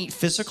 Don't eat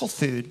physical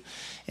food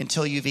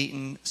until you've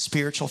eaten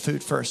spiritual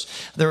food first.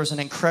 There was an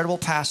incredible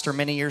pastor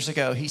many years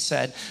ago. He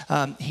said,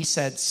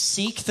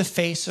 seek the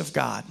face of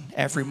God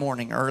every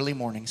morning, early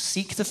morning.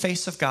 Seek the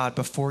face of God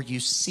before you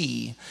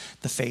see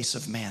the face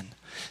of man.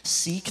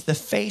 Seek the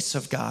face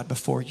of God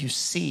before you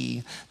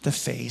see the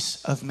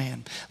face of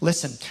man.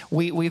 Listen,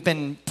 we've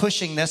been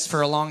pushing this for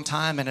a long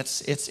time, and it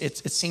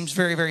seems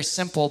very, very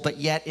simple, but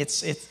yet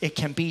it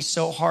can be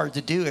so hard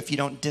to do if you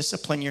don't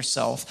discipline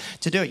yourself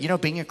to do it. You know,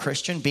 being a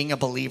Christian, being a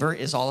believer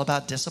is all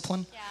about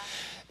discipline. Yeah.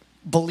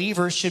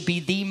 Believers should be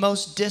the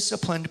most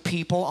disciplined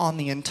people on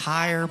the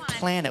entire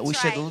planet. We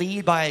should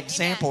lead by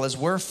example. Amen. As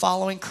we're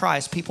following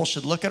Christ, people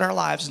should look at our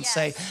lives and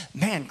say,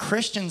 man,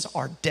 Christians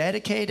are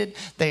dedicated,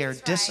 they are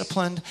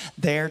disciplined,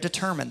 they're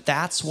determined.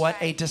 That's what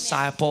a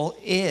disciple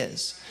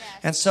is.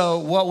 And so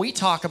what we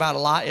talk about a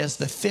lot is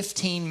the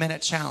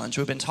 15-minute challenge.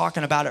 We've been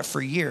talking about it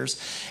for years,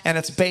 and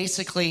it's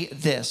basically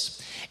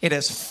this. It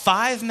is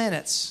 5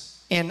 minutes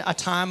in a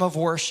time of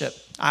worship.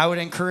 I would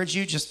encourage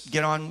you, just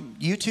get on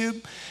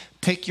YouTube,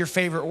 pick your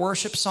favorite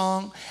worship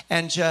song,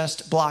 and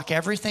just block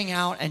everything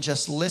out and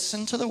just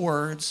listen to the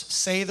words,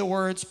 say the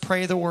words,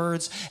 pray the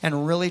words,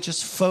 and really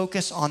just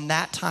focus on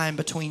that time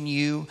between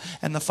you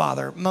and the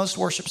Father. Most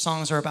worship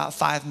songs are about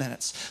 5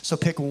 minutes. So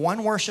pick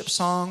one worship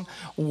song,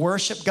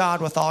 worship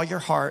God with all your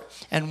heart,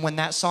 and when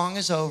that song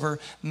is over,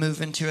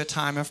 move into a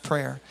time of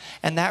prayer.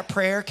 And that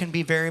prayer can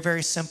be very,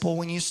 very simple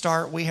when you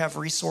start. We have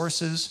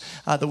resources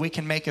that we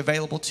can make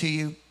available to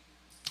you.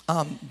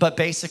 But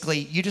basically,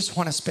 you just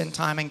want to spend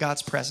time in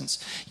God's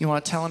presence. You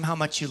want to tell him how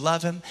much you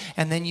love him,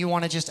 and then you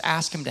want to just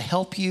ask him to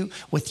help you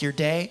with your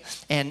day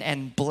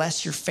and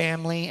bless your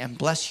family and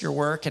bless your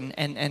work.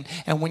 And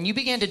when you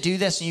begin to do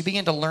this and you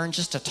begin to learn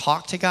just to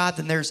talk to God,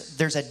 then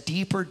there's a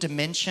deeper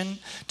dimension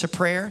to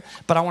prayer.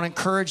 But I want to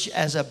encourage,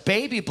 as a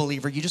baby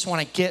believer, you just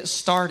want to get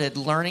started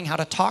learning how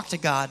to talk to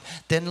God,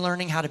 then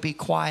learning how to be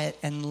quiet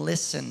and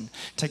listen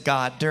to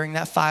God during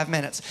that 5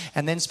 minutes,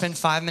 and then spend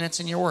 5 minutes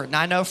in your word.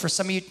 Now, I know for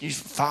some of you,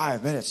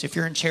 5 minutes. If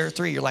you're in chair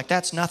 3, you're like,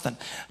 that's nothing.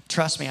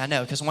 Trust me, I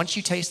know. Because once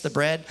you taste the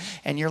bread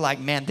and you're like,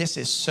 man, this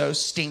is so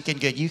stinking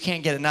good. You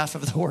can't get enough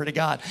of the Word of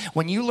God.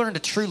 When you learn to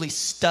truly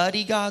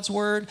study God's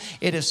Word,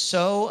 it is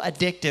so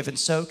addictive and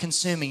so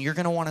consuming. You're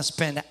going to want to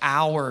spend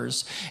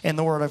hours in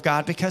the Word of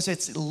God because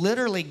it's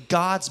literally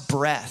God's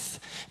breath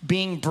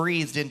being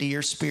breathed into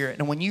your spirit.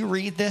 And when you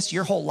read this,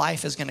 your whole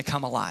life is going to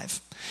come alive.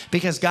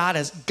 Because God,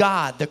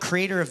 the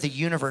creator of the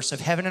universe,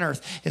 of heaven and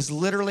earth, is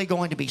literally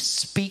going to be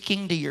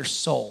speaking to your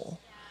soul.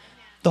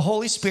 The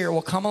Holy Spirit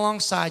will come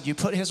alongside you,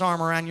 put his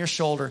arm around your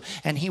shoulder,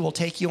 and he will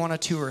take you on a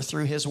tour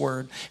through his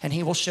word. And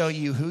he will show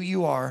you who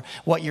you are,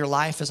 what your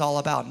life is all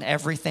about, and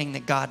everything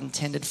that God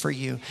intended for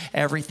you,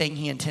 everything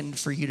he intended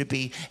for you to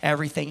be,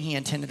 everything he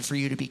intended for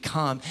you to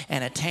become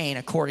and attain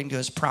according to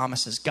his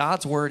promises.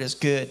 God's word is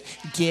good.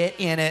 Get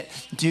in it.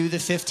 Do the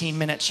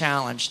 15-minute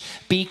challenge.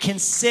 Be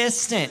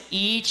consistent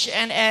each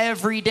and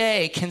every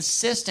day.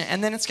 Consistent.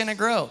 And then it's going to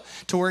grow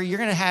to where you're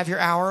going to have your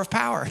hour of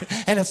power.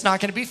 And it's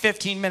not going to be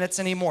 15 minutes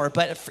anymore.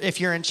 But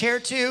if you're in chair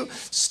 2,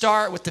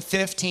 start with the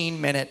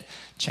 15-minute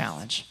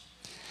challenge.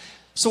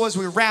 So as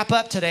we wrap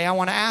up today, I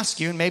want to ask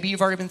you, and maybe you've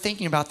already been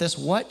thinking about this,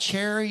 what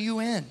chair are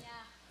you in?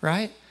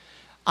 Right?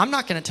 I'm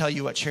not going to tell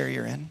you what chair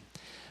you're in.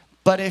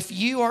 But if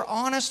you are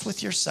honest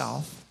with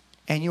yourself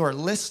and you are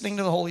listening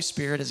to the Holy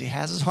Spirit as he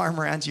has his arm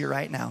around you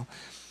right now,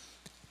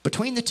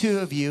 between the two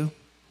of you,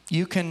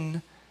 you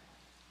can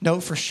know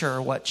for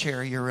sure what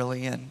chair you're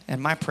really in.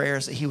 And my prayer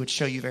is that he would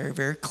show you very,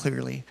 very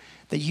clearly,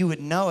 that you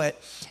would know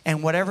it.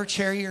 And whatever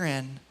chair you're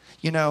in,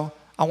 I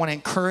want to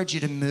encourage you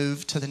to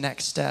move to the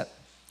next step.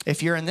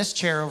 If you're in this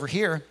chair over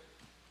here,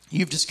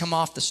 you've just come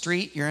off the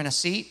street, you're in a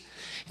seat,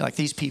 you're like,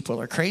 these people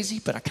are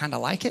crazy, but I kind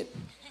of like it.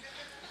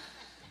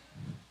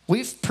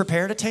 We've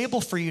prepared a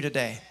table for you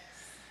today.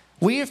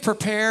 We have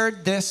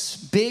prepared this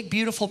big,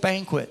 beautiful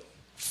banquet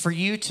for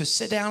you to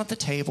sit down at the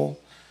table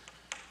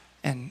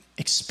and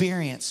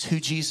experience who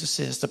Jesus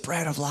is, the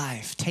bread of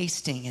life,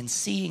 tasting and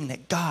seeing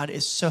that God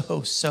is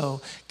so,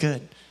 so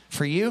good.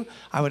 For you,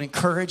 I would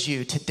encourage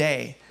you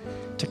today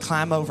to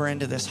climb over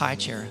into this high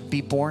chair,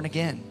 be born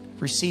again,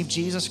 receive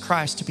Jesus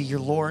Christ to be your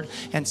Lord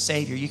and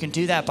Savior. You can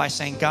do that by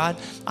saying, God,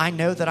 I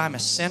know that I'm a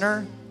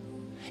sinner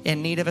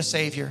in need of a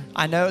Savior.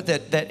 I know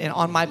that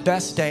on my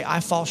best day, I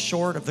fall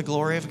short of the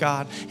glory of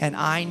God, and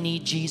I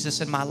need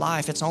Jesus in my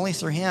life. It's only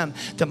through him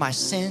that my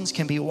sins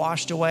can be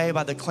washed away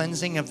by the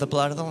cleansing of the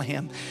blood of the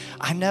Lamb.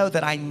 I know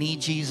that I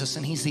need Jesus,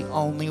 and he's the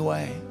only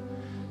way.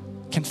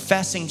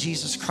 Confessing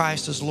Jesus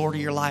Christ as Lord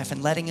of your life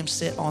and letting him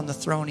sit on the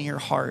throne of your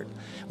heart.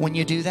 When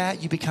you do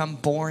that, you become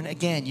born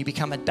again. You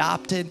become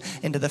adopted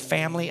into the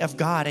family of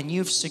God, and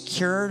you've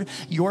secured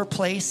your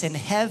place in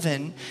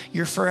heaven,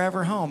 your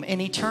forever home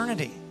in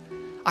eternity.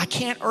 I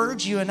can't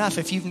urge you enough,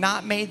 if you've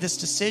not made this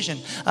decision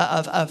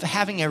of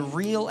having a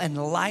real and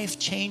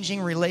life-changing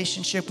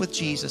relationship with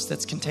Jesus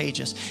that's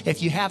contagious.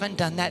 If you haven't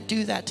done that,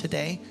 do that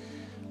today.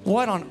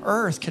 What on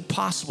earth could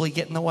possibly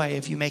get in the way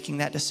of you making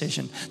that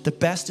decision? The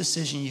best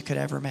decision you could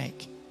ever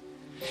make.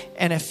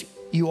 And if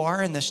you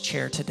are in this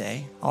chair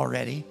today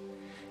already,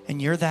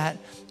 and you're that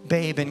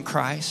babe in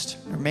Christ,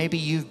 or maybe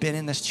you've been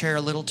in this chair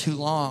a little too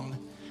long,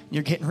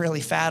 you're getting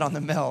really fat on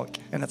the milk,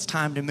 and it's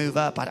time to move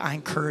up, I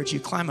encourage you,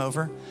 climb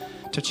over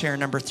to chair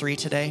number 3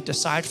 today.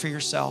 Decide for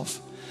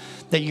yourself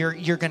that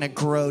you're going to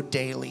grow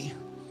daily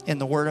in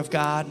the Word of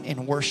God,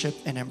 in worship,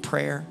 and in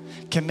prayer.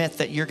 Commit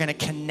that you're going to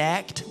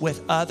connect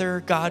with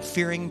other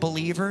God-fearing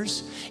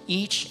believers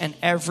each and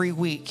every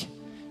week.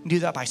 Do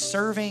that by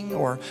serving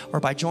or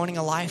by joining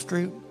a life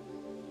group.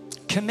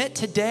 Commit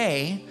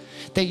today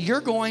that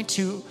you're going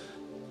to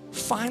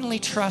finally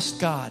trust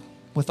God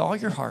with all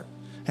your heart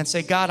and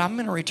say, God, I'm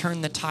going to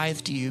return the tithe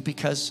to you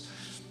because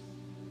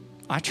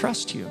I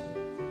trust you.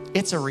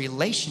 It's a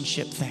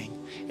relationship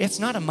thing. It's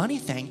not a money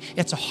thing.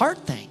 It's a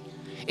heart thing.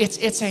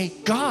 It's a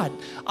God,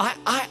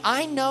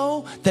 I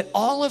know that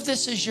all of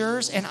this is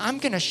yours, and I'm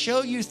going to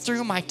show you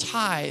through my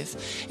tithe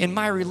in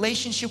my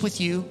relationship with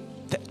you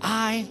that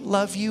I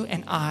love you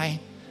and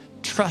I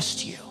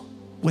trust you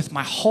with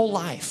my whole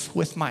life,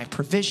 with my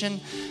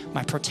provision,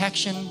 my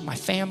protection, my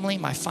family,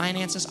 my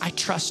finances. I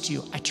trust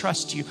you. I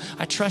trust you.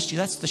 I trust you.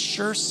 That's the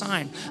sure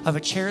sign of a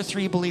chair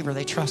 3 believer.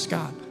 They trust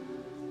God.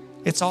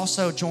 It's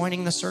also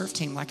joining the serve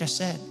team, like I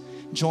said,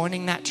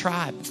 joining that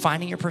tribe,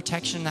 finding your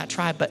protection in that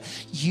tribe, but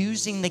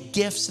using the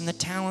gifts and the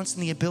talents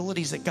and the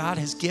abilities that God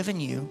has given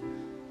you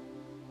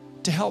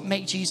to help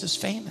make Jesus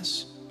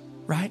famous,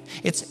 right?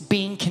 It's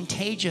being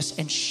contagious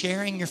and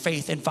sharing your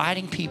faith,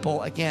 inviting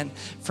people, again,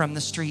 from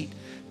the street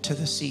to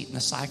the seat, and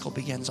the cycle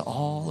begins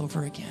all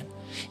over again.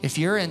 If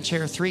you're in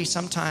chair 3,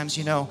 sometimes,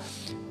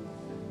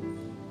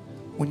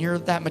 when you're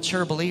that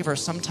mature believer,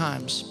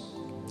 sometimes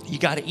you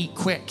got to eat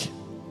quick.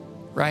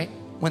 Right?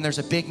 When there's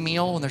a big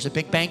meal, when there's a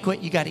big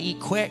banquet, you got to eat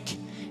quick.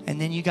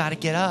 And then you got to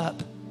get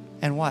up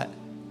and what?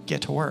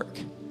 Get to work.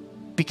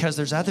 Because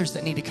there's others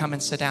that need to come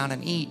and sit down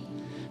and eat.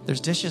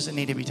 There's dishes that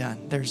need to be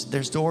done.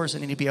 There's doors that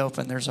need to be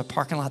open. There's a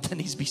parking lot that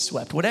needs to be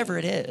swept. Whatever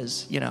it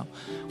is,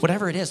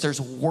 whatever it is, there's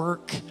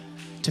work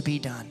to be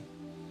done.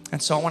 And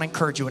so I want to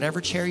encourage you,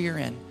 whatever chair you're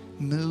in,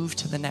 move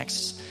to the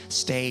next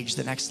stage,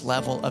 the next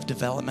level of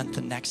development,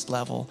 the next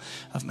level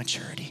of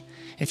maturity.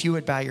 If you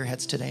would bow your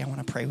heads today, I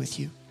want to pray with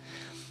you.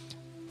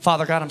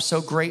 Father God, I'm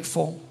so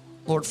grateful,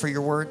 Lord, for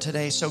your word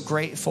today. So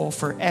grateful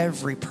for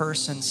every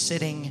person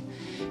sitting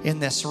in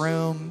this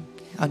room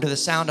under the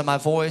sound of my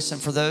voice, and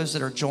for those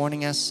that are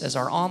joining us as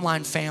our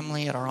online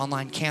family at our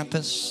online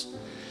campus.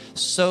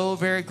 So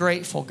very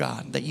grateful,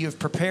 God, that you have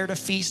prepared a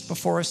feast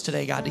before us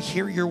today, God, to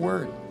hear your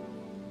word.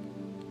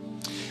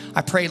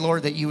 I pray,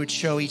 Lord, that you would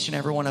show each and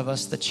every one of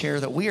us the chair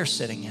that we are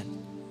sitting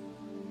in.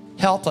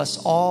 Help us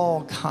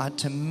all, God,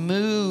 to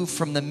move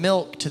from the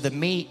milk to the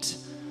meat.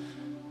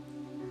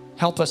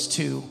 Help us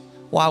to,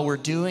 while we're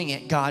doing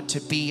it, God, to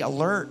be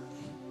alert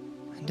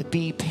and to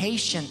be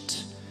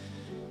patient,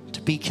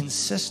 to be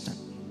consistent,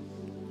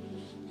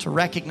 to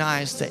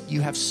recognize that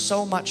you have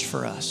so much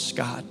for us,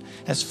 God,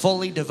 as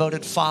fully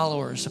devoted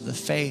followers of the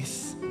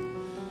faith.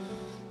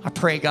 I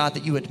pray, God,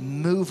 that you would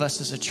move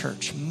us as a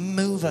church,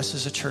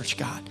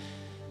 God,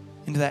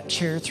 into that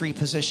chair 3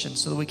 position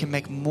so that we can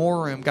make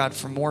more room, God,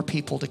 for more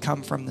people to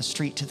come from the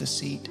street to the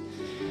seat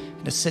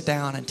and to sit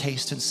down and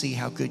taste and see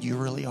how good you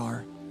really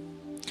are.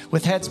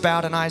 With heads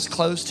bowed and eyes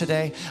closed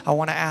today, I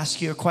want to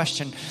ask you a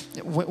question.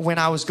 When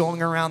I was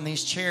going around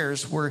these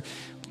chairs,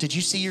 did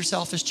you see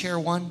yourself as chair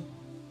 1?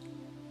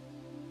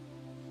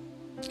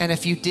 And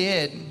if you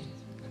did,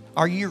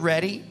 are you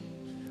ready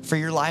for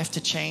your life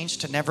to change,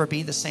 to never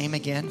be the same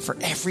again, for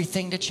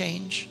everything to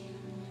change?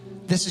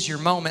 This is your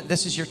moment.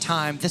 This is your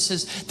time. This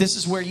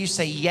is where you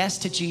say yes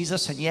to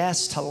Jesus and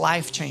yes to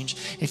life change.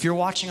 If you're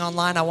watching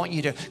online, I want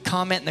you to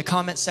comment in the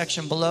comment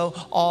section below,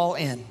 all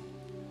in.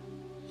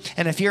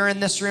 And if you're in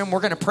this room,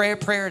 we're going to pray a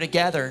prayer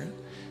together.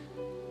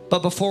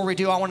 But before we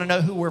do, I want to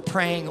know who we're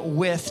praying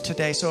with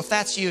today. So if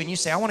that's you and you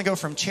say, I want to go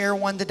from chair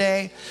 1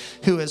 today,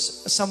 who is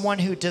someone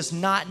who does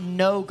not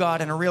know God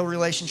in a real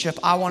relationship,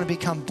 I want to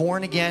become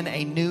born again,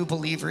 a new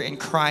believer in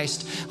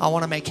Christ. I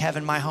want to make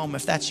heaven my home.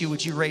 If that's you,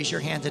 would you raise your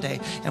hand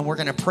today? And we're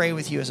going to pray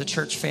with you as a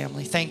church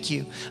family. Thank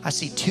you. I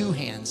see 2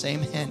 hands.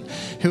 Amen.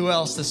 Who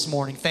else this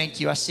morning?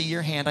 Thank you. I see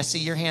your hand. I see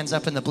your hands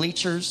up in the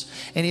bleachers.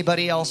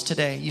 Anybody else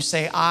today? You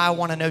say, I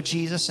want to know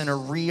Jesus in a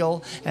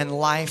real and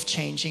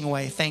life-changing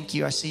way. Thank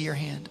you. I see your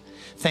hand.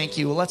 Thank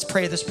you. Well, let's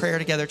pray this prayer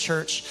together,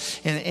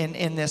 church,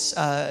 in this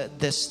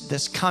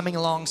coming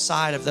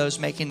alongside of those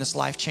making this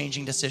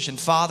life-changing decision.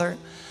 Father,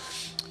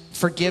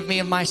 forgive me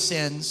of my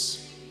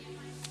sins.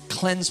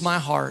 Cleanse my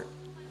heart.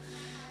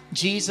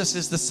 Jesus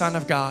is the Son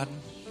of God.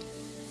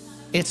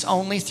 It's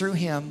only through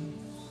him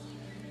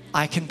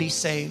I can be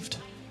saved.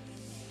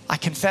 I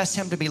confess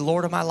him to be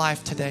Lord of my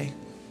life today.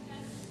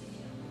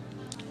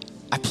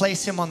 I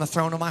place him on the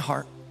throne of my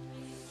heart.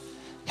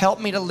 Help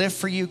me to live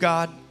for you,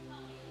 God.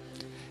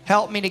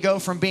 Help me to go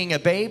from being a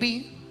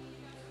baby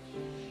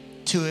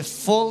to a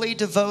fully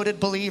devoted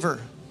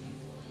believer.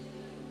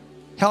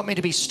 Help me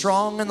to be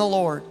strong in the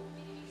Lord.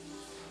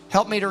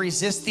 Help me to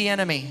resist the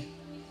enemy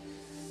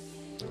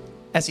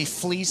as he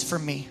flees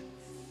from me.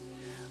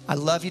 I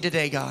love you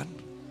today, God,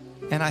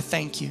 and I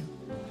thank you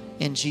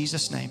in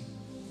Jesus' name.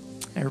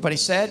 Everybody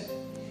said,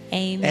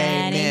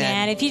 Amen.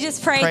 Amen. If you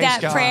just prayed Praise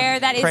that God. prayer,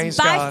 that is Praise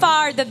by God.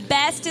 far the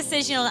best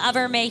decision you'll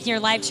ever make in your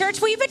life. Church,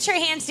 will you put your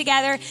hands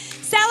together?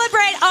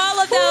 Celebrate all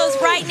of those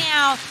right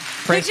now.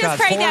 Praise who just God.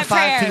 prayed 4 or that 5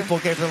 prayer. people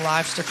gave their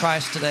lives to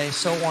Christ today.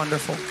 So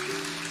wonderful.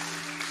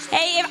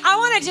 Hey, I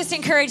want to just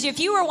encourage you, if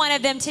you were one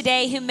of them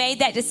today who made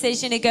that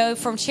decision to go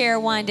from chair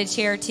 1 to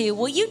chair 2,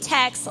 will you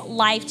text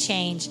Life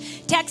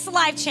Change? Text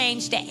Life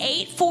Change to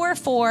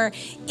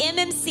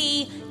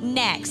 844-MMC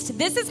NEXT.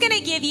 This is going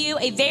to give you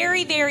a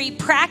very, very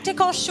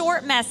practical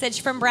short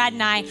message from Brad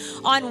and I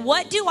on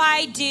what do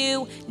I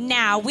do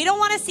now. We don't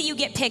want to see you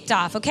get picked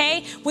off,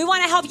 okay? We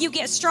want to help you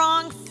get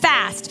strong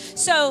fast.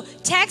 So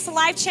text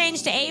Life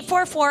Change to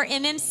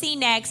 844-MMC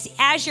NEXT.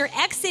 As you're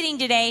exiting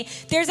today,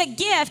 there's a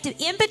gift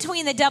in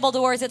between the double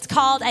doors. It's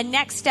called a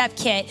Next Step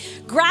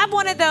Kit. Grab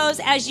one of those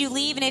as you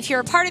leave, and if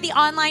you're a part of the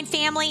online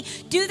family,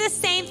 do the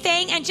same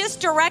thing and just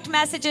direct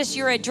message us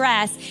your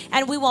address,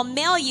 and we will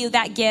mail you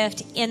that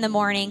gift in the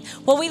morning.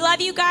 Well, we love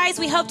you guys.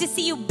 We hope to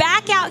see you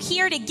back out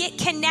here to get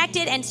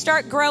connected and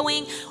start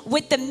growing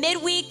with the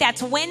midweek.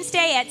 That's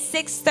Wednesday at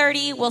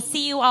 6:30. We'll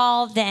see you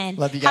all then.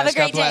 Love you guys. Have a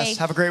great God bless. day.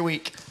 Have a great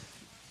week.